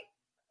that. I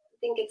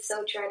think it's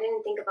so true. I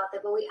didn't think about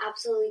that, but we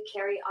absolutely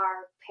carry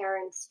our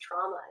parents'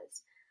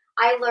 traumas.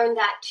 I learned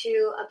that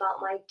too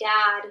about my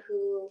dad,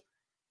 who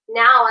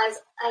now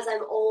as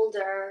I'm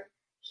older,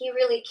 he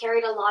really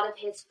carried a lot of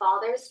his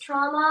father's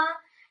trauma,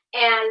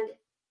 and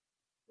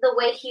the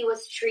way he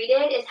was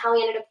treated is how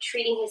he ended up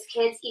treating his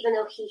kids, even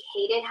though he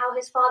hated how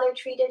his father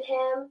treated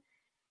him.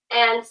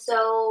 And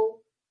so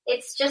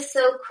it's just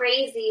so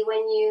crazy when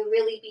you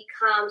really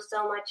become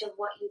so much of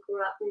what you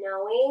grew up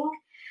knowing.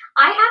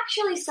 I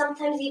actually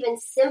sometimes even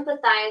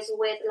sympathize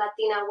with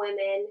Latina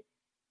women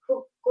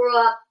who grew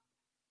up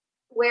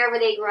wherever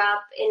they grew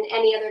up in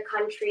any other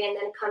country and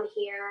then come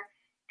here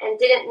and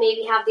didn't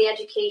maybe have the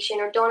education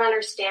or don't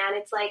understand.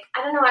 It's like,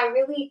 I don't know, I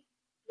really,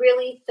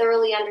 really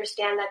thoroughly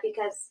understand that,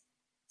 because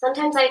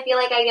sometimes I feel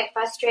like I get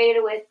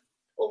frustrated with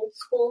old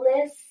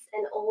schoolness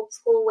and old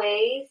school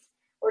ways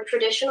or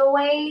traditional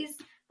ways.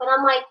 But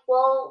I'm like,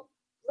 well,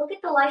 look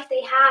at the life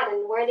they had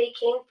and where they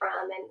came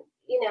from. And,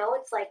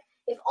 it's like,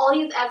 if all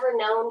you've ever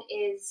known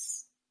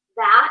is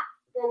that,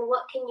 then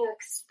what can you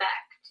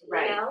expect,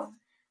 right. you know?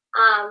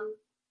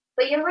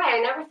 But you're right. I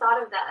never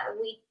thought of that.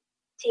 We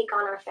take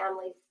on our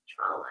family's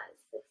traumas.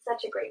 It's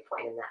such a great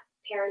point in that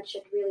parents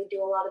should really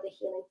do a lot of the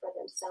healing for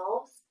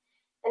themselves.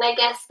 And I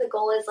guess the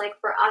goal is like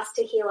for us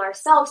to heal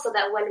ourselves so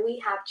that when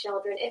we have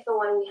children, if and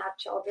when we have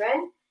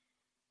children,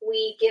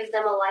 we give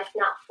them a life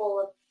not full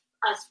of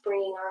us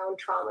bringing our own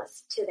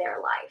traumas to their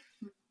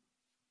life.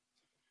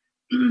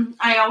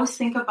 I always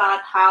think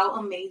about how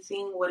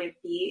amazing would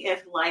it be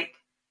if, like,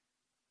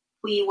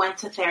 we went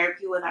to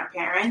therapy with our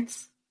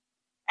parents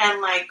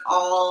and, like,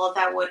 all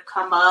that would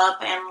come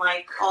up and,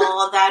 like,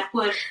 all that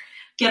would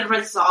get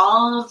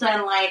resolved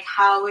and, like,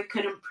 how it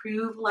could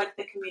improve, like,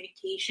 the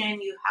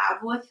communication you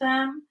have with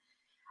them.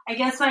 I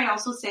guess I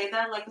also say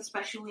that, like,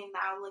 especially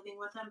now living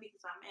with them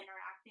because I'm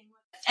interacting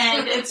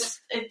with them. And it's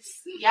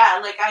yeah,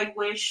 like, I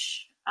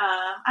wish,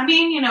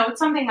 it's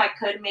something I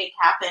could make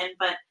happen,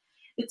 but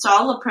it's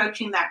all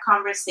approaching that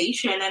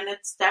conversation, and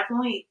it's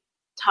definitely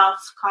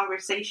tough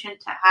conversation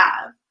to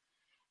have.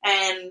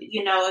 And,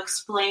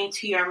 explain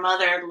to your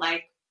mother,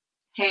 like,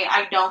 hey,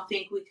 I don't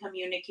think we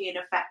communicate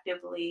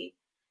effectively.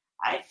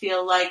 I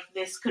feel like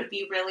this could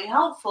be really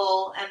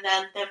helpful. And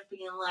then them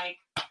being like,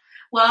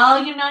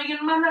 well, yo no me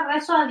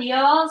rezo a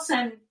Dios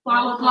and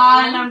blah, blah,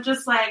 blah. And I'm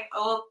just like,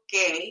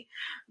 okay,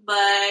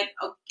 but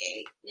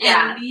okay.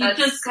 Yeah, and that's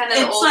just kind of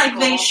it's old like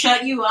school. they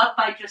shut you up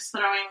by just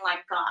throwing, like,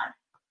 God.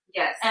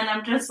 Yes. And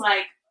I'm just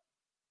like,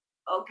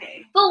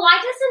 okay. But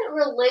why doesn't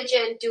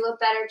religion do a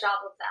better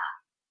job of that?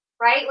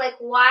 Right? Like,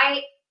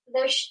 why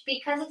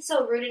because it's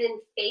so rooted in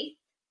faith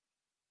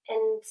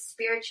and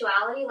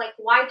spirituality, like,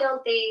 why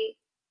don't they,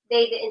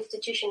 the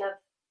institution of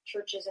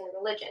churches and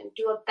religion,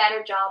 do a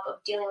better job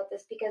of dealing with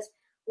this? Because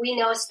we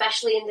know,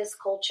 especially in this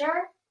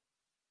culture,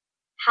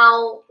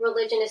 how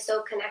religion is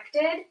so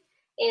connected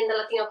in the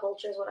Latino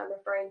culture is what I'm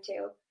referring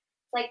to.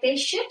 Like, they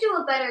should do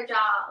a better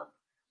job.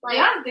 Like,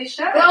 yeah, they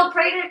should. Girl,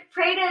 pray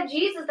to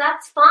Jesus,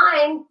 that's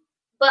fine.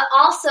 But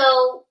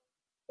also,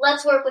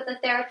 let's work with a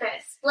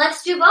therapist.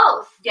 Let's do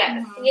both.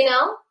 Yes.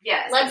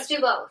 Yes. Let's do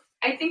both.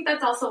 I think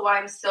that's also why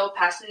I'm so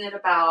passionate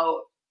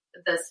about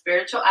the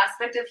spiritual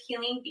aspect of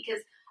healing,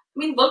 because,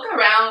 look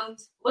around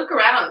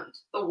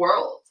the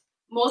world.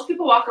 Most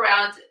people walk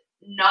around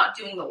not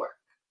doing the work.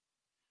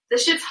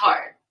 This shit's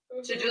hard.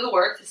 Mm-hmm. To do the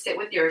work, to sit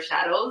with your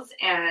shadows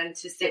and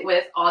to sit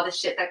with all the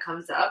shit that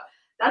comes up.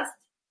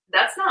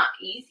 That's not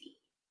easy.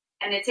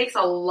 And it takes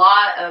a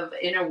lot of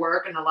inner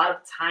work and a lot of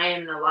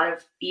time and a lot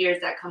of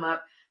fears that come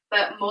up.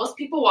 But most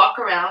people walk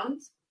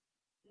around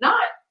not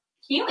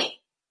healing.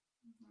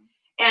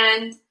 Mm-hmm.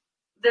 And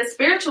the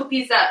spiritual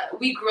piece that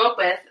we grew up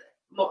with,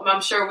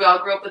 I'm sure we all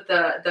grew up with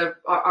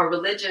our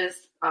religious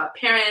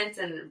parents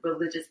and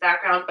religious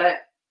background,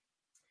 but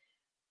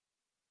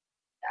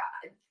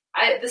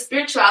the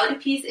spirituality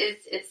piece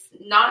it's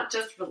not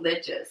just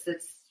religious.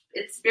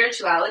 It's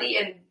spirituality,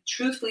 and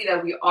truthfully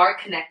that we are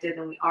connected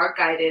and we are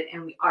guided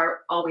and we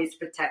are always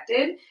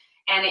protected.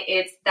 And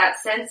it's that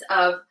sense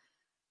of,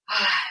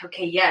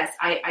 okay, yes,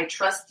 I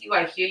trust you,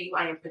 I hear you,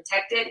 I am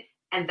protected,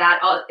 and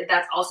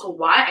that's also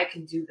why I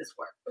can do this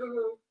work. Mm-hmm.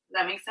 Does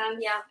that make sense?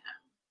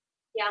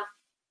 Yeah.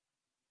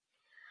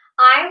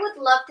 I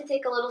would love to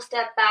take a little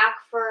step back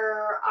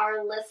for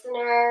our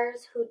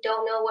listeners who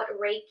don't know what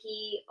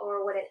Reiki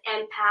or what an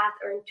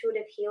empath or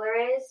intuitive healer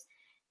is,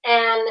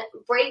 and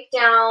break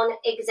down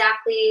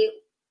exactly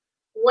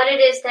what it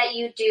is that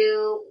you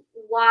do,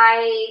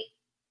 why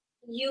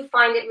you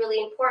find it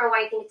really important,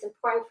 why you think it's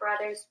important for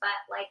others. But,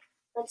 like,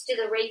 let's do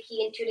the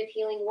Reiki Intuitive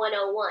Healing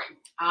 101.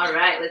 All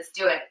right, let's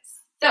do it.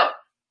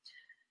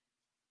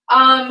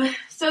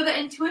 So the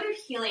intuitive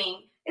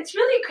healing, it's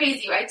really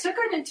crazy. I took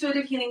an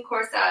intuitive healing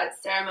course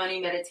at Ceremony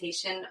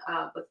Meditation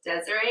with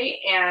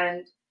Desiree,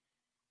 and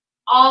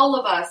all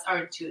of us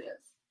are intuitive.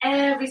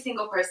 Every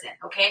single person,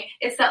 okay?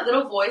 It's that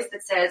little voice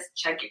that says,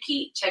 check your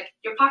key, check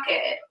your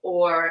pocket,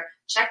 or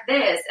check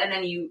this, and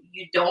then you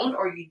don't,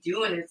 or you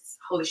do, and it's,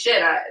 holy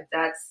shit,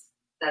 that's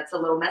a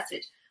little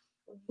message.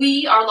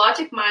 Our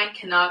logic mind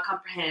cannot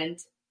comprehend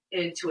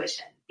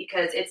intuition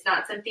because it's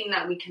not something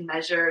that we can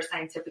measure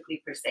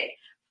scientifically per se.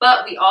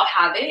 But we all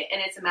have it,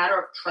 and it's a matter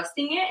of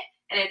trusting it,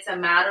 and it's a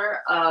matter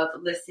of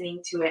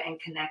listening to it and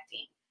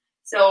connecting.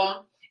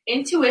 So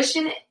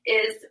intuition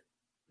is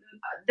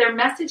they're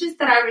messages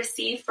that I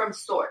receive from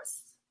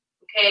source.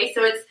 Okay,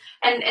 so it's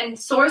and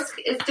source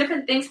is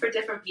different things for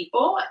different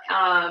people.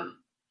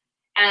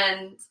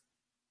 And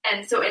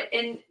so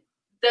in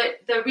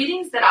the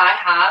readings that I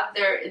have,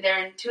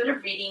 they're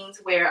intuitive readings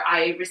where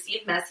I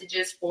receive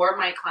messages for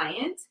my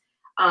clients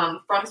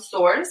from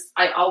source.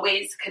 I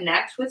always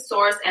connect with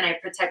source, and I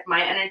protect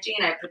my energy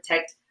and I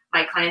protect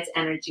my client's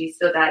energy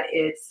so that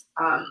it's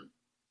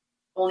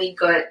only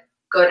good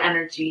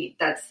energy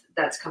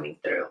that's coming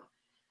through.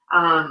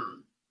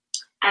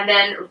 And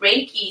then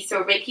Reiki.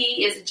 So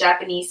Reiki is a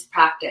Japanese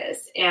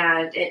practice,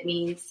 and it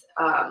means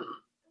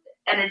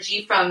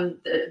energy from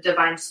the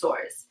divine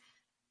source.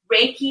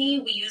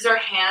 Reiki, we use our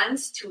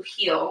hands to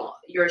heal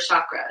your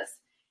chakras,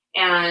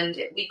 and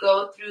we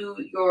go through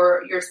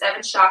your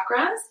 7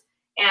 chakras,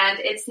 and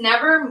it's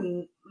never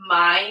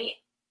my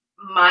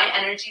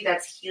energy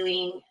that's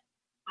healing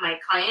my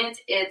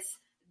client. It's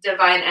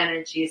divine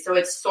energy, so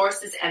it's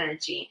source's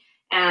energy.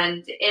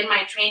 And in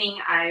my training,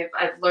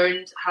 I've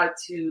learned how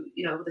to,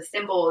 the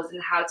symbols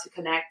and how to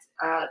connect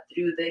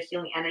through the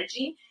healing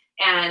energy,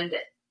 and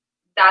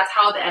that's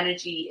how the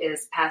energy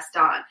is passed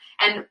on.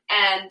 And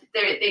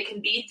they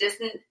can be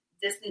distant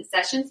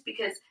sessions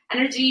because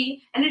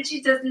energy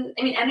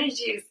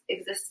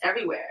exists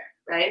everywhere,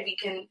 right? We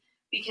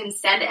can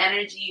send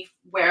energy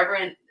wherever,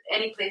 in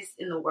any place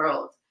in the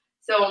world.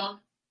 So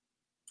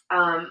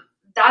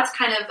that's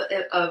kind of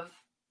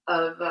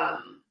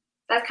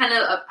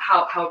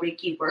how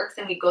Reiki works.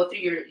 And we go through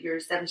your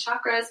 7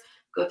 chakras,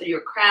 go through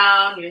your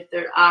crown, your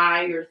third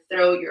eye, your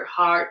throat, your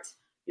heart,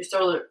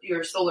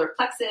 your solar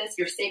plexus,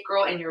 your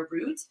sacral, and your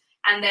root.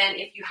 And then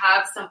if you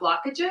have some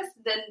blockages,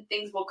 then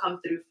things will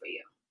come through for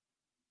you.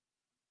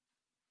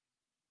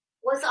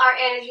 What's our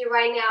energy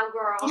right now,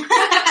 girl?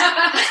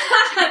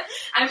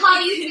 How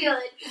are you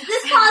feeling? Is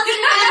this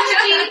positive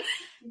energy?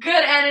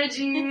 Good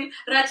energy,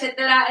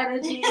 rachetera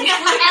energy,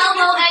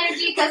 elbow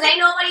energy, because ain't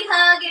nobody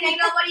hugging, ain't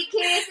nobody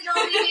kissing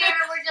over here.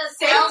 We're just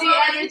safety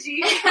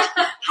energy,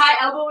 high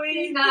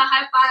elbowing, not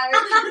high five.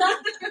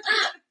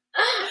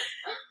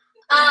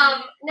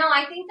 No,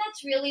 I think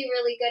that's really,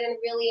 really good and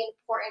really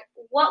important.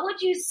 What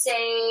would you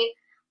say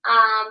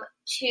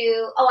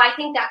I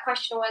think that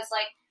question was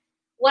like,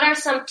 what are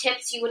some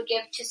tips you would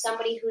give to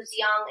somebody who's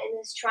young and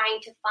is trying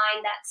to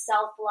find that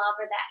self-love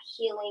or that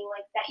healing,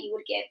 like that you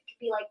would give? It could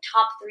be like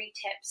top 3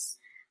 tips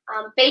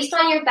based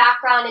on your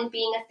background in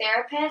being a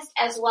therapist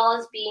as well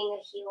as being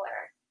a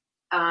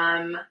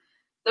healer.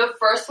 The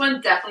first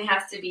one definitely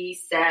has to be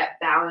set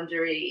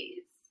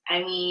boundaries. I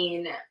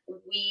mean,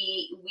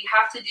 we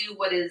have to do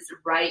what is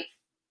right.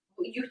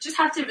 You just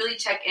have to really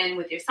check in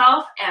with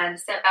yourself and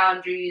set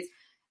boundaries.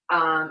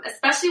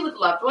 Especially with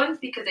loved ones,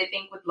 because I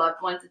think with loved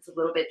ones, it's a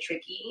little bit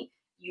tricky.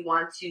 You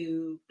want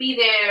to be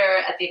there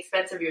at the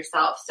expense of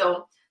yourself.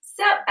 So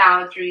set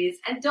boundaries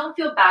and don't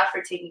feel bad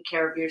for taking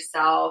care of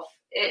yourself.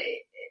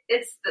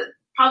 It's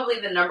probably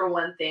the number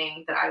one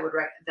thing that I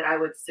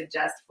would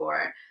suggest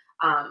for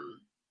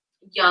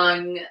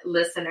young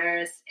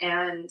listeners.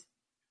 And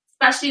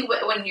especially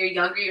when you're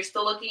younger, you're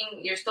still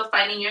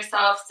finding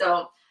yourself.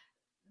 So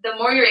the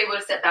more you're able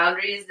to set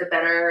boundaries, the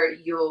better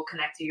you'll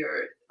connect to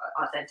your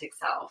authentic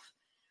self.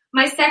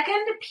 My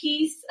second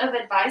piece of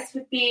advice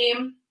would be,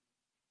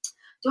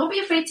 don't be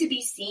afraid to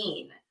be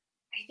seen.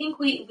 I think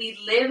we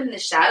live in the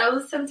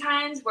shadows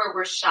sometimes where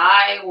we're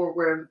shy or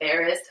we're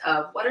embarrassed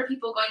of what are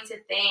people going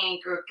to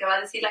think, or ¿qué va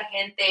a decir la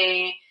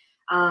gente?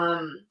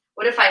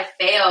 What if I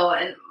fail?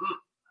 And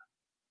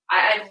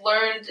I've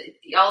learned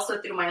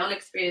also through my own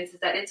experiences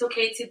that it's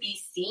okay to be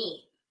seen.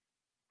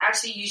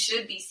 Actually, you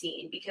should be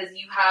seen because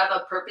you have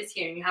a purpose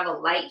here and you have a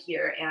light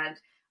here. And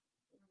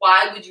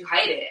why would you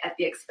hide it at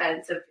the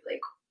expense of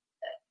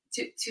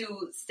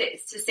to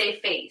save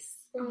face?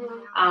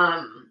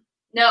 Mm-hmm.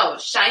 No,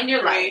 shine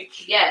your light.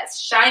 Yes,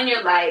 shine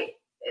your light.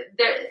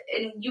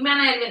 And you may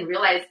not even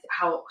realize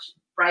how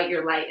bright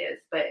your light is,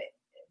 but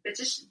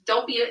just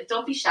don't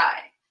be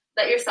shy.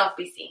 Let yourself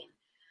be seen.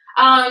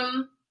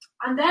 And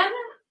then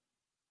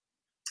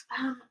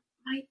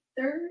my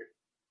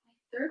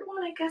third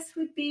one, I guess,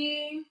 would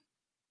be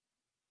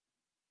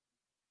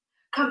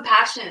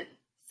compassion.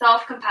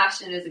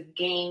 Self-compassion is a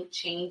game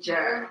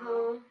changer.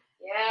 Mm-hmm.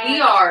 Yes. We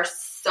are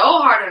so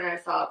hard on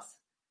ourselves.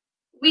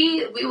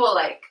 We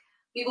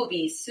will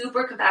be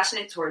super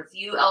compassionate towards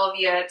you,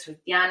 Elvia,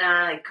 towards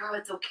Diana. Like, girl,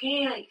 it's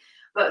okay. Like,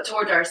 but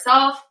toward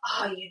ourselves,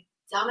 oh, you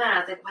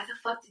dumbass. Like, why the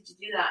fuck did you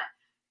do that?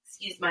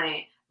 Excuse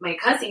my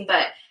cussing,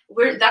 but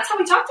that's how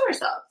we talk to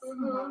ourselves.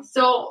 Mm-hmm.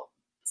 So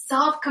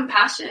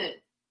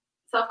self-compassion,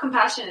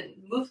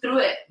 move through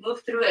it,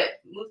 move through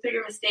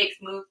your mistakes,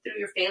 move through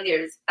your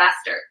failures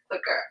faster,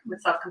 quicker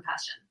with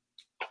self-compassion.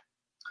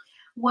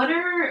 What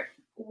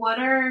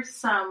are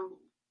some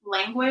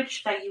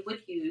language that you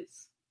would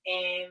use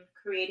in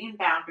creating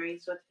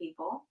boundaries with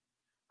people?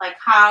 Like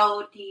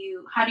how do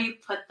you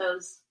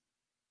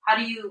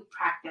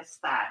practice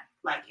that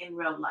like in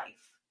real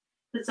life?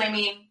 Because I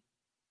mean,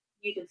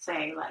 you could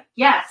say like,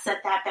 yeah,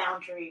 set that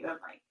boundary or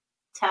like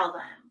tell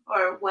them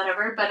or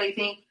whatever, but I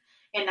think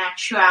in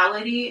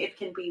actuality, it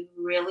can be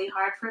really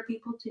hard for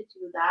people to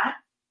do that.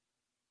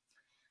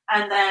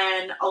 And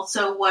then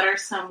also, what are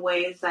some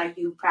ways that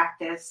you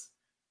practice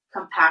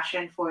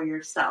compassion for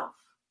yourself?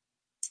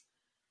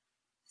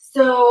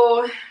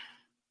 So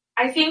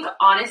I think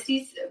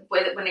honesty,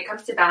 when it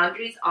comes to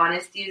boundaries,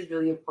 honesty is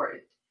really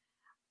important.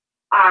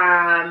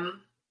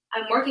 I'm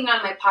working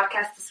on my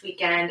podcast this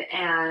weekend,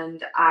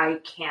 and I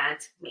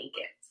can't make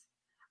it.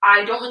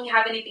 I don't really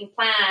have anything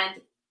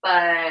planned,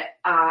 but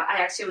I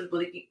actually was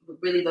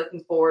really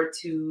looking forward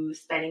to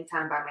spending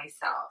time by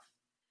myself.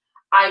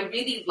 I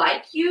really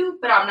like you,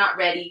 but I'm not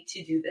ready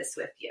to do this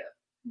with you.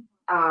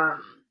 I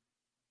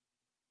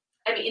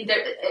mean,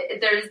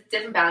 there's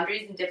different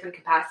boundaries in different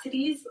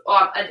capacities.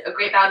 A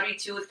great boundary,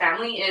 too, with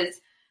family is,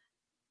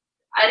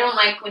 I don't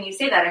like when you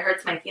say that. It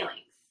hurts my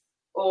feelings.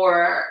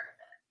 Or,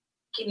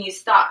 can you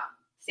stop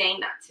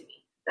saying that to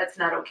me? That's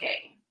not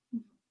okay.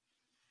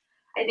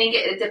 I think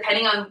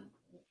depending on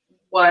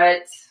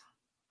what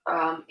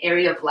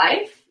area of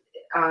life,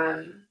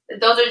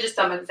 those are just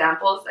some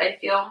examples, I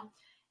feel.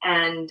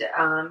 And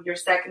your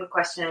second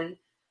question,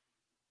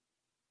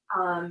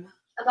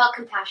 about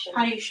compassion.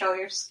 How do you show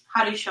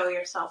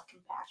yourself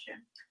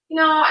compassion?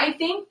 I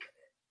think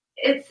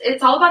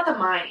it's all about the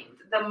mind.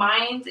 The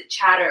mind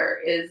chatter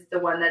is the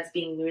one that's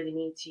being really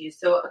mean to you.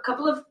 So a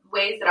couple of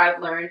ways that I've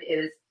learned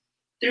is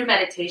through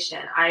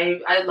meditation.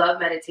 I love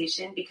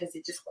meditation because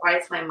it just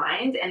quiets my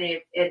mind, and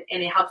it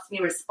helps me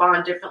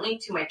respond differently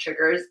to my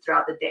triggers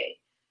throughout the day.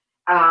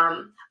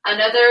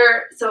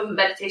 So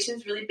meditation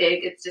is really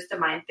big. It's just a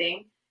mind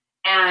thing.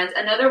 And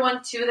another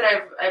one too that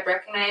I've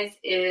recognized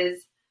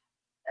is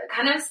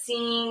kind of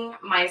seeing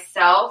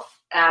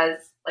myself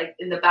as like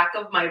in the back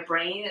of my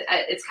brain.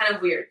 It's kind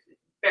of weird.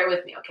 Bear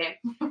with me, okay?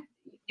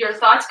 Your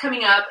thoughts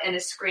coming up in a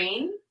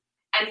screen,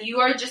 and you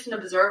are just an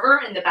observer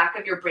in the back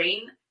of your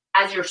brain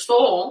as your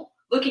soul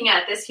looking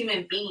at this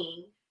human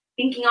being,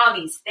 thinking all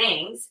these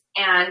things,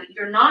 and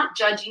you're not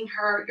judging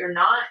her. You're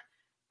not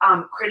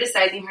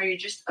criticizing her. You're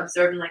just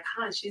observing like,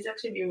 she's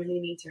actually being really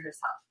mean to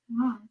herself.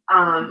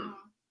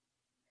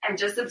 And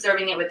just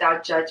observing it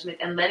without judgment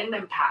and letting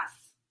them pass.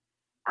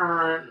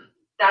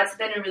 That's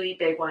been a really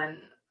big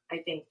one,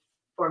 I think,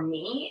 for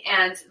me.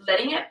 And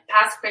letting it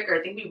pass quicker.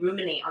 I think we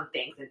ruminate on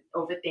things and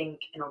overthink.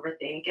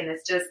 And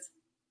it's just,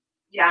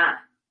 I'm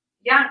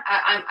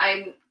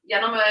ya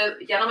no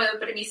me doy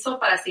permiso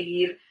para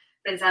seguir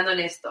pensando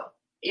en esto.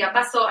 Ya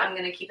pasó, I'm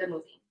going to keep it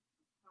moving.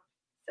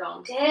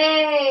 So.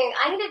 Dang,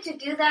 I needed to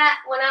do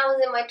that when I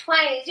was in my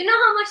 20s. You know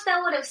how much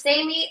that would have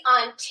saved me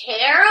on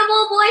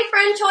terrible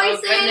boyfriend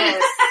choices,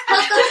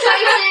 hookup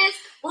choices,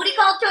 booty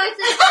call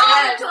choices,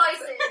 all the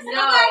choices.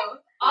 No,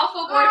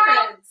 awful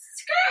boyfriends.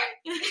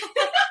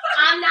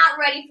 I'm not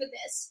ready for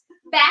this.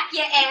 Back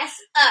your ass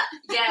up.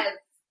 Yes.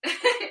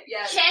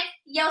 Yes. Check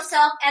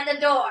yourself at the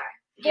door.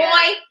 Yes.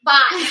 Boy,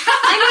 bye.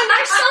 I mean,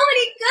 there's so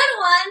many good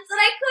ones that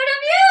I could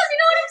have used. You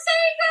know what I'm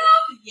saying, girl?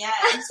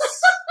 Yes.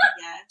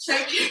 Yes.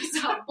 Check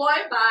yourself. Boy,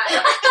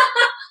 bye.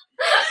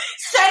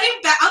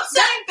 I'm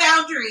setting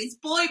boundaries.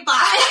 Boy,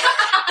 bye.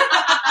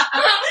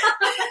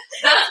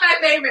 That's my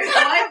favorite.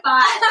 Boy,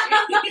 bye.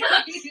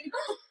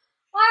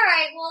 All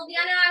right. Well,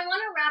 Diana, I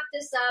want to wrap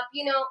this up.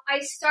 I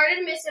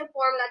started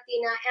Misinformed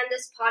Latina and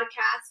this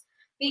podcast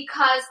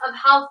because of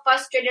how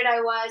frustrated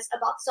I was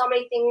about so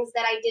many things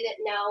that I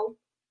didn't know.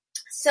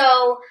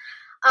 So,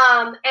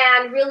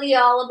 and really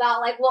all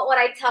about like, what would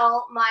I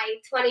tell my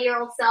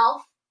 20-year-old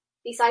self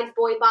besides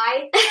boy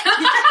bye?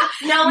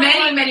 No,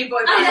 many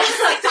boy byes.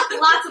 Like,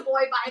 lots of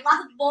boy bye,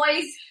 lots of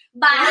boys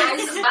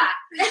byes.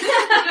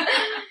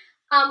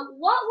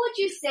 What would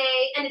you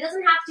say, and it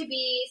doesn't have to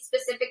be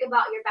specific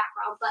about your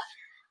background, but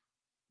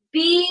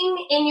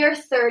being in your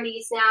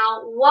 30s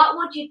now, what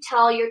would you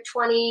tell your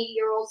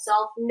 20-year-old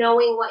self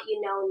knowing what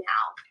you know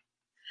now?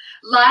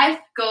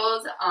 Life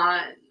goes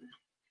on.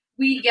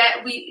 We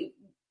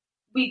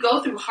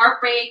go through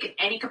heartbreak in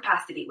any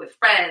capacity with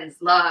friends,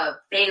 love,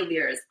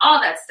 failures,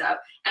 all that stuff.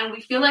 And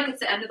we feel like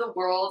it's the end of the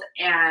world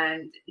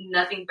and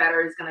nothing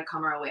better is going to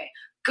come our way.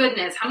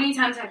 Goodness, how many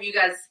times have you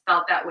guys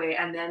felt that way?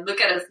 And then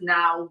look at us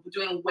now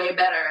doing way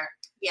better.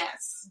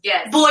 Yes.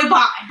 Boy,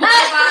 bye. Boy,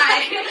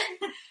 bye.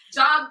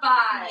 Job,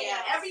 bye.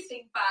 Yes.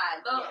 Everything,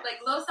 bye.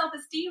 Low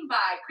self-esteem,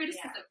 bye.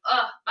 Criticism,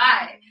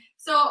 bye. Mm-hmm.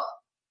 So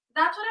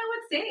that's what I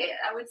would say.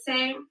 I would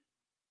say,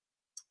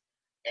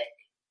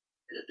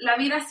 la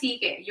vida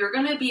sigue. You're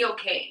going to be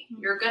okay.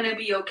 You're going to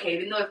be okay.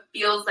 Even though it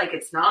feels like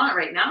it's not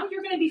right now,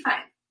 you're going to be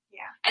fine.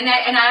 Yeah. And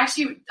I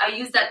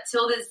use that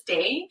till this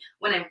day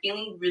when I'm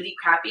feeling really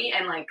crappy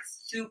and like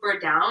super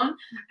down.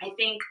 I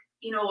think,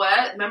 you know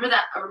what?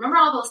 Remember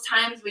all those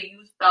times where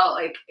you felt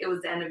like it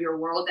was the end of your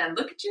world, and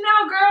look at you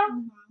now, girl.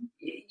 Mm-hmm.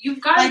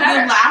 You've gotten better.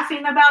 You're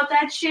laughing about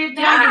that shit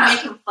now. Yeah. You're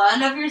making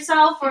fun of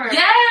yourself or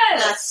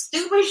the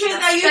stupid shit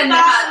that you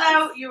thought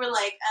about. You were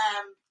like,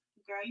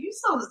 girl, you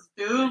so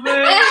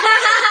stupid.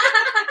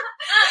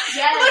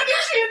 Yes. Look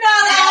at you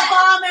now, that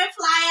bomb and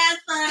fly ass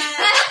fun.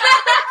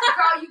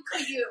 Girl, you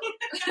could you.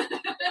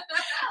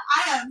 I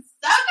am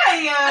stuck on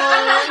you.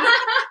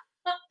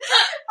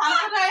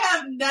 How could I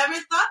have never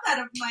thought that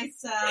of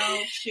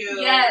myself?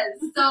 Shoot. Yes.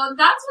 So that's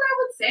what I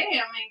would say.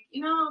 I'm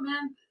like,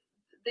 man,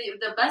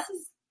 the best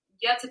is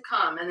yet to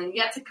come, and then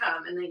yet to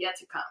come, and then yet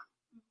to come.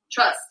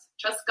 Trust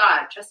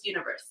God, trust the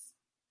universe.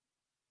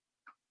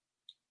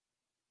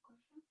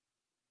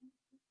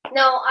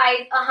 No,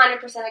 I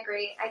 100%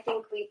 agree. I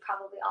think we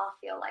probably all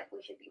feel like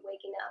we should be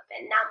waking up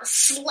and now I'm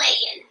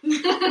slaying.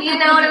 You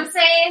know what I'm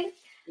saying?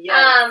 Yes.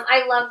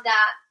 I love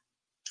that.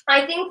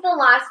 I think the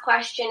last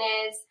question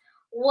is,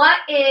 what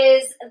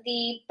is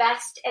the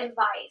best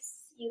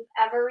advice you've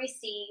ever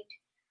received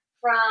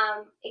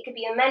from, it could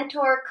be a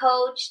mentor,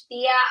 coach,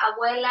 tia,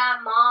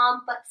 abuela,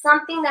 mom, but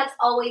something that's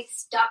always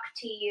stuck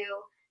to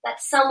you that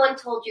someone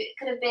told you? It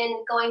could have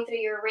been going through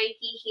your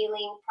Reiki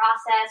healing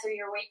process or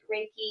your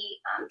Reiki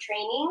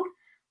training.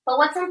 But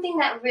what's something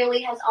that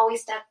really has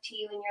always stuck to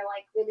you and you're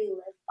like, really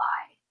live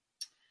by?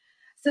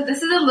 So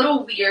this is a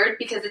little weird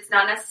because it's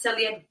not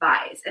necessarily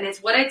advice. And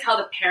it's what I tell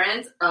the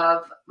parents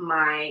of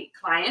my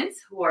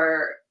clients who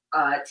are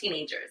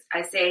teenagers.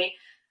 I say,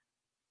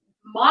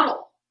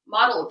 model.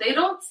 They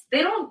don't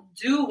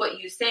do what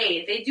you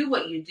say. They do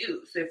what you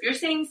do. So if you're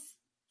saying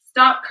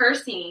stop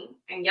cursing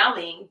and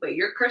yelling, but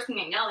you're cursing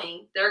and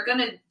yelling, they're going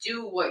to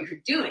do what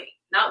you're doing,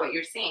 not what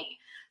you're saying.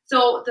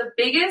 So the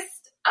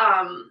biggest,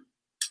 I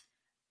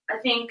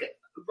think,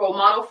 role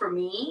model for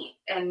me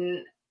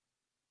and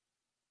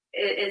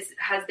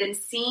has been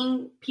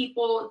seeing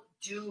people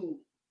do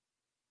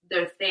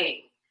their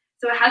thing.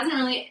 So it hasn't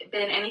really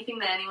been anything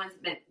that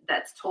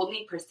that's told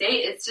me per se.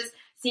 It's just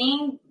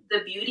seeing the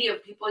beauty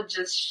of people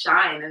just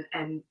shine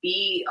and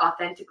be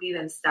authentically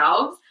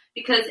themselves,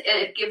 because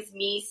it gives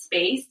me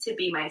space to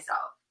be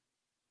myself.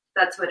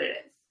 That's what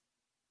it is.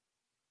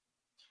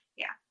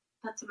 Yeah,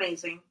 that's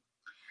amazing.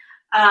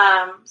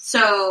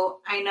 So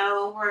I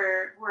know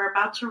we're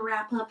about to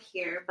wrap up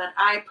here, but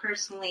I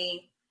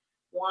personally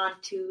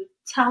want to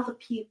tell the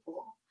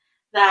people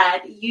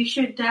that you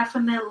should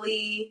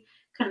definitely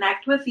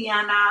connect with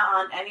Diana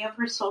on any of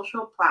her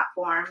social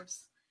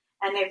platforms.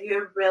 And if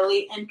you're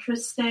really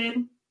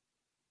interested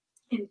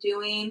in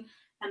doing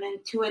an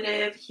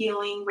intuitive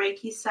healing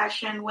Reiki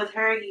session with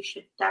her, you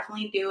should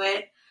definitely do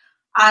it.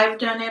 I've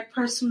done it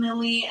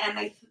personally, and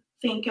I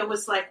think it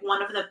was like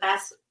one of the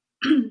best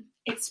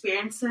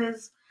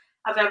experiences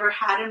I've ever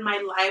had in my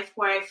life,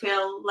 where I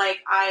feel like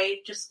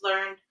I just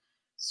learned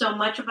so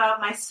much about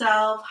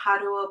myself, how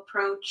to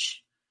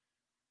approach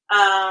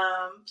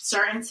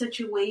certain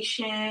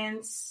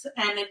situations,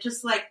 and it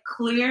just like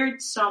cleared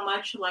so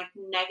much like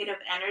negative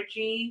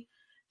energy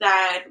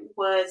that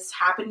was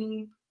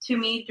happening to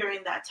me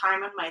during that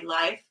time in my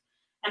life.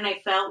 And I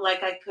felt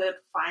like I could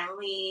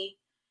finally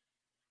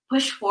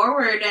push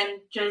forward and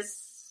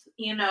just,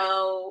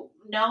 know,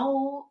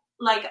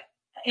 like,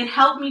 it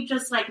helped me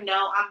just like,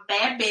 no, I'm a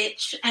bad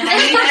bitch, and I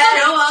need to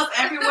show up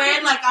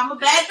everywhere like I'm a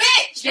bad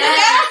bitch.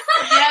 Yes.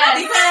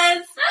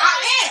 Because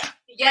I am.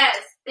 Yes.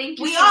 Thank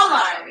you. We so all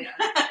much, are.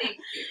 Thank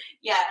you.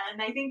 Yeah,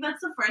 and I think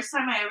that's the first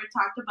time I ever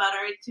talked about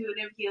our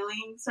intuitive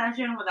healing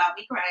session without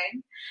me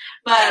crying.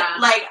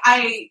 But like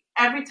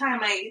every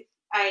time I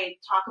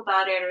talk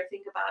about it or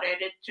think about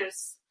it,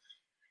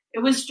 it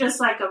was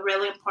just like a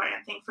really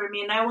important thing for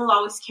me, and I will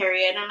always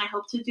carry it, and I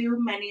hope to do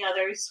many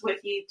others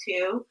with you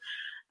too.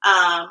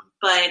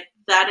 But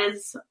that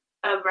is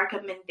a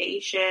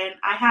recommendation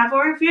I have,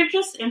 or if you're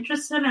just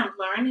interested in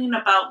learning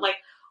about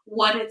like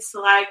what it's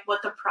like,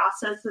 what the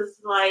process is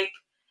like,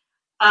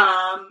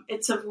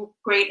 it's a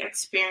great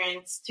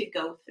experience to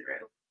go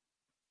through.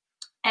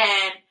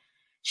 And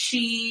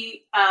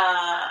she's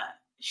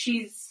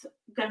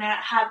gonna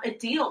have a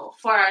deal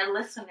for our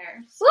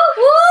listeners.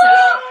 Woo-hoo!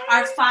 So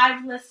our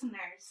 5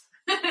 listeners,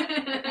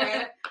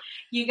 okay,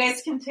 you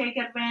guys can take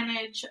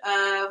advantage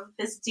of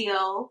this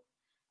deal.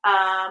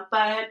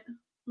 But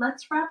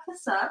let's wrap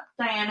this up.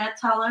 Diana,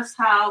 tell us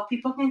how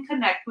people can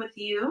connect with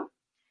you.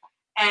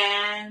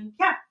 And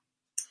yeah.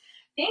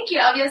 Thank you,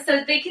 Elvia.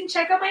 So they can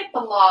check out my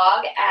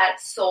blog at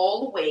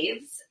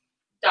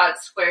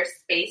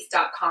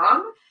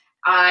soulwaves.squarespace.com.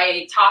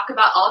 I talk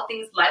about all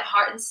things life,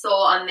 heart, and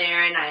soul on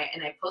there, and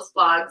I post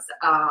blogs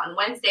on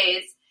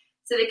Wednesdays.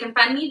 So they can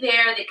find me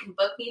there. They can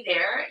book me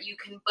there. You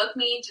can book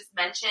me. Just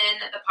mention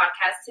the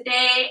podcast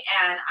today,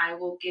 and I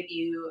will give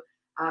you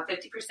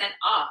 50%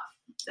 off.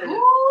 So,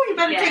 ooh, you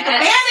better take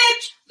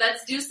advantage.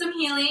 Let's do some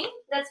healing.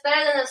 That's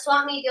better than the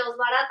swap meet deals.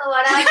 Barato.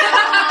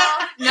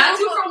 Not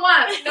 2 for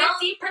 1. 50%. No,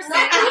 2 for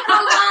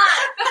 1.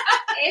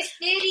 It's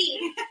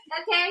 50.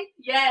 Okay?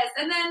 Yes.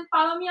 And then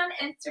follow me on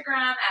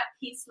Instagram at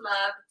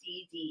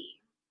PeaceLoveDD.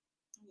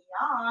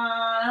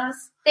 Yes.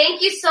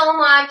 Thank you so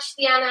much,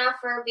 Diana,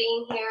 for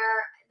being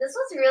here. This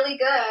was really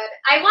good.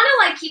 I want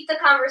to keep the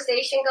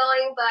conversation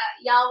going, but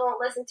y'all won't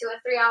listen to a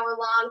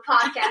 3-hour-long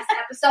podcast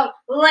episode.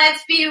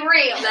 Let's be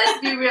real. Let's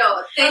be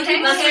real. Thank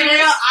you. Let's be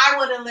real. I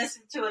wouldn't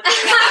listen to a 3-hour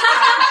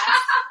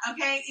podcast.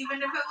 Okay,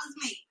 even if it was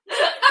me.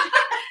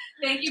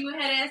 Thank you,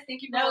 Mujeres.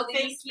 Thank you for holding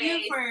thank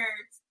space. you for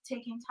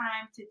taking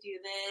time to do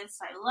this.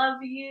 I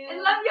love you. I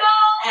love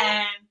y'all.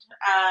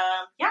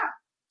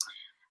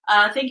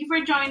 And thank you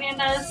for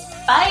joining us.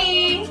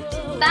 Bye.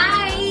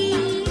 Bye.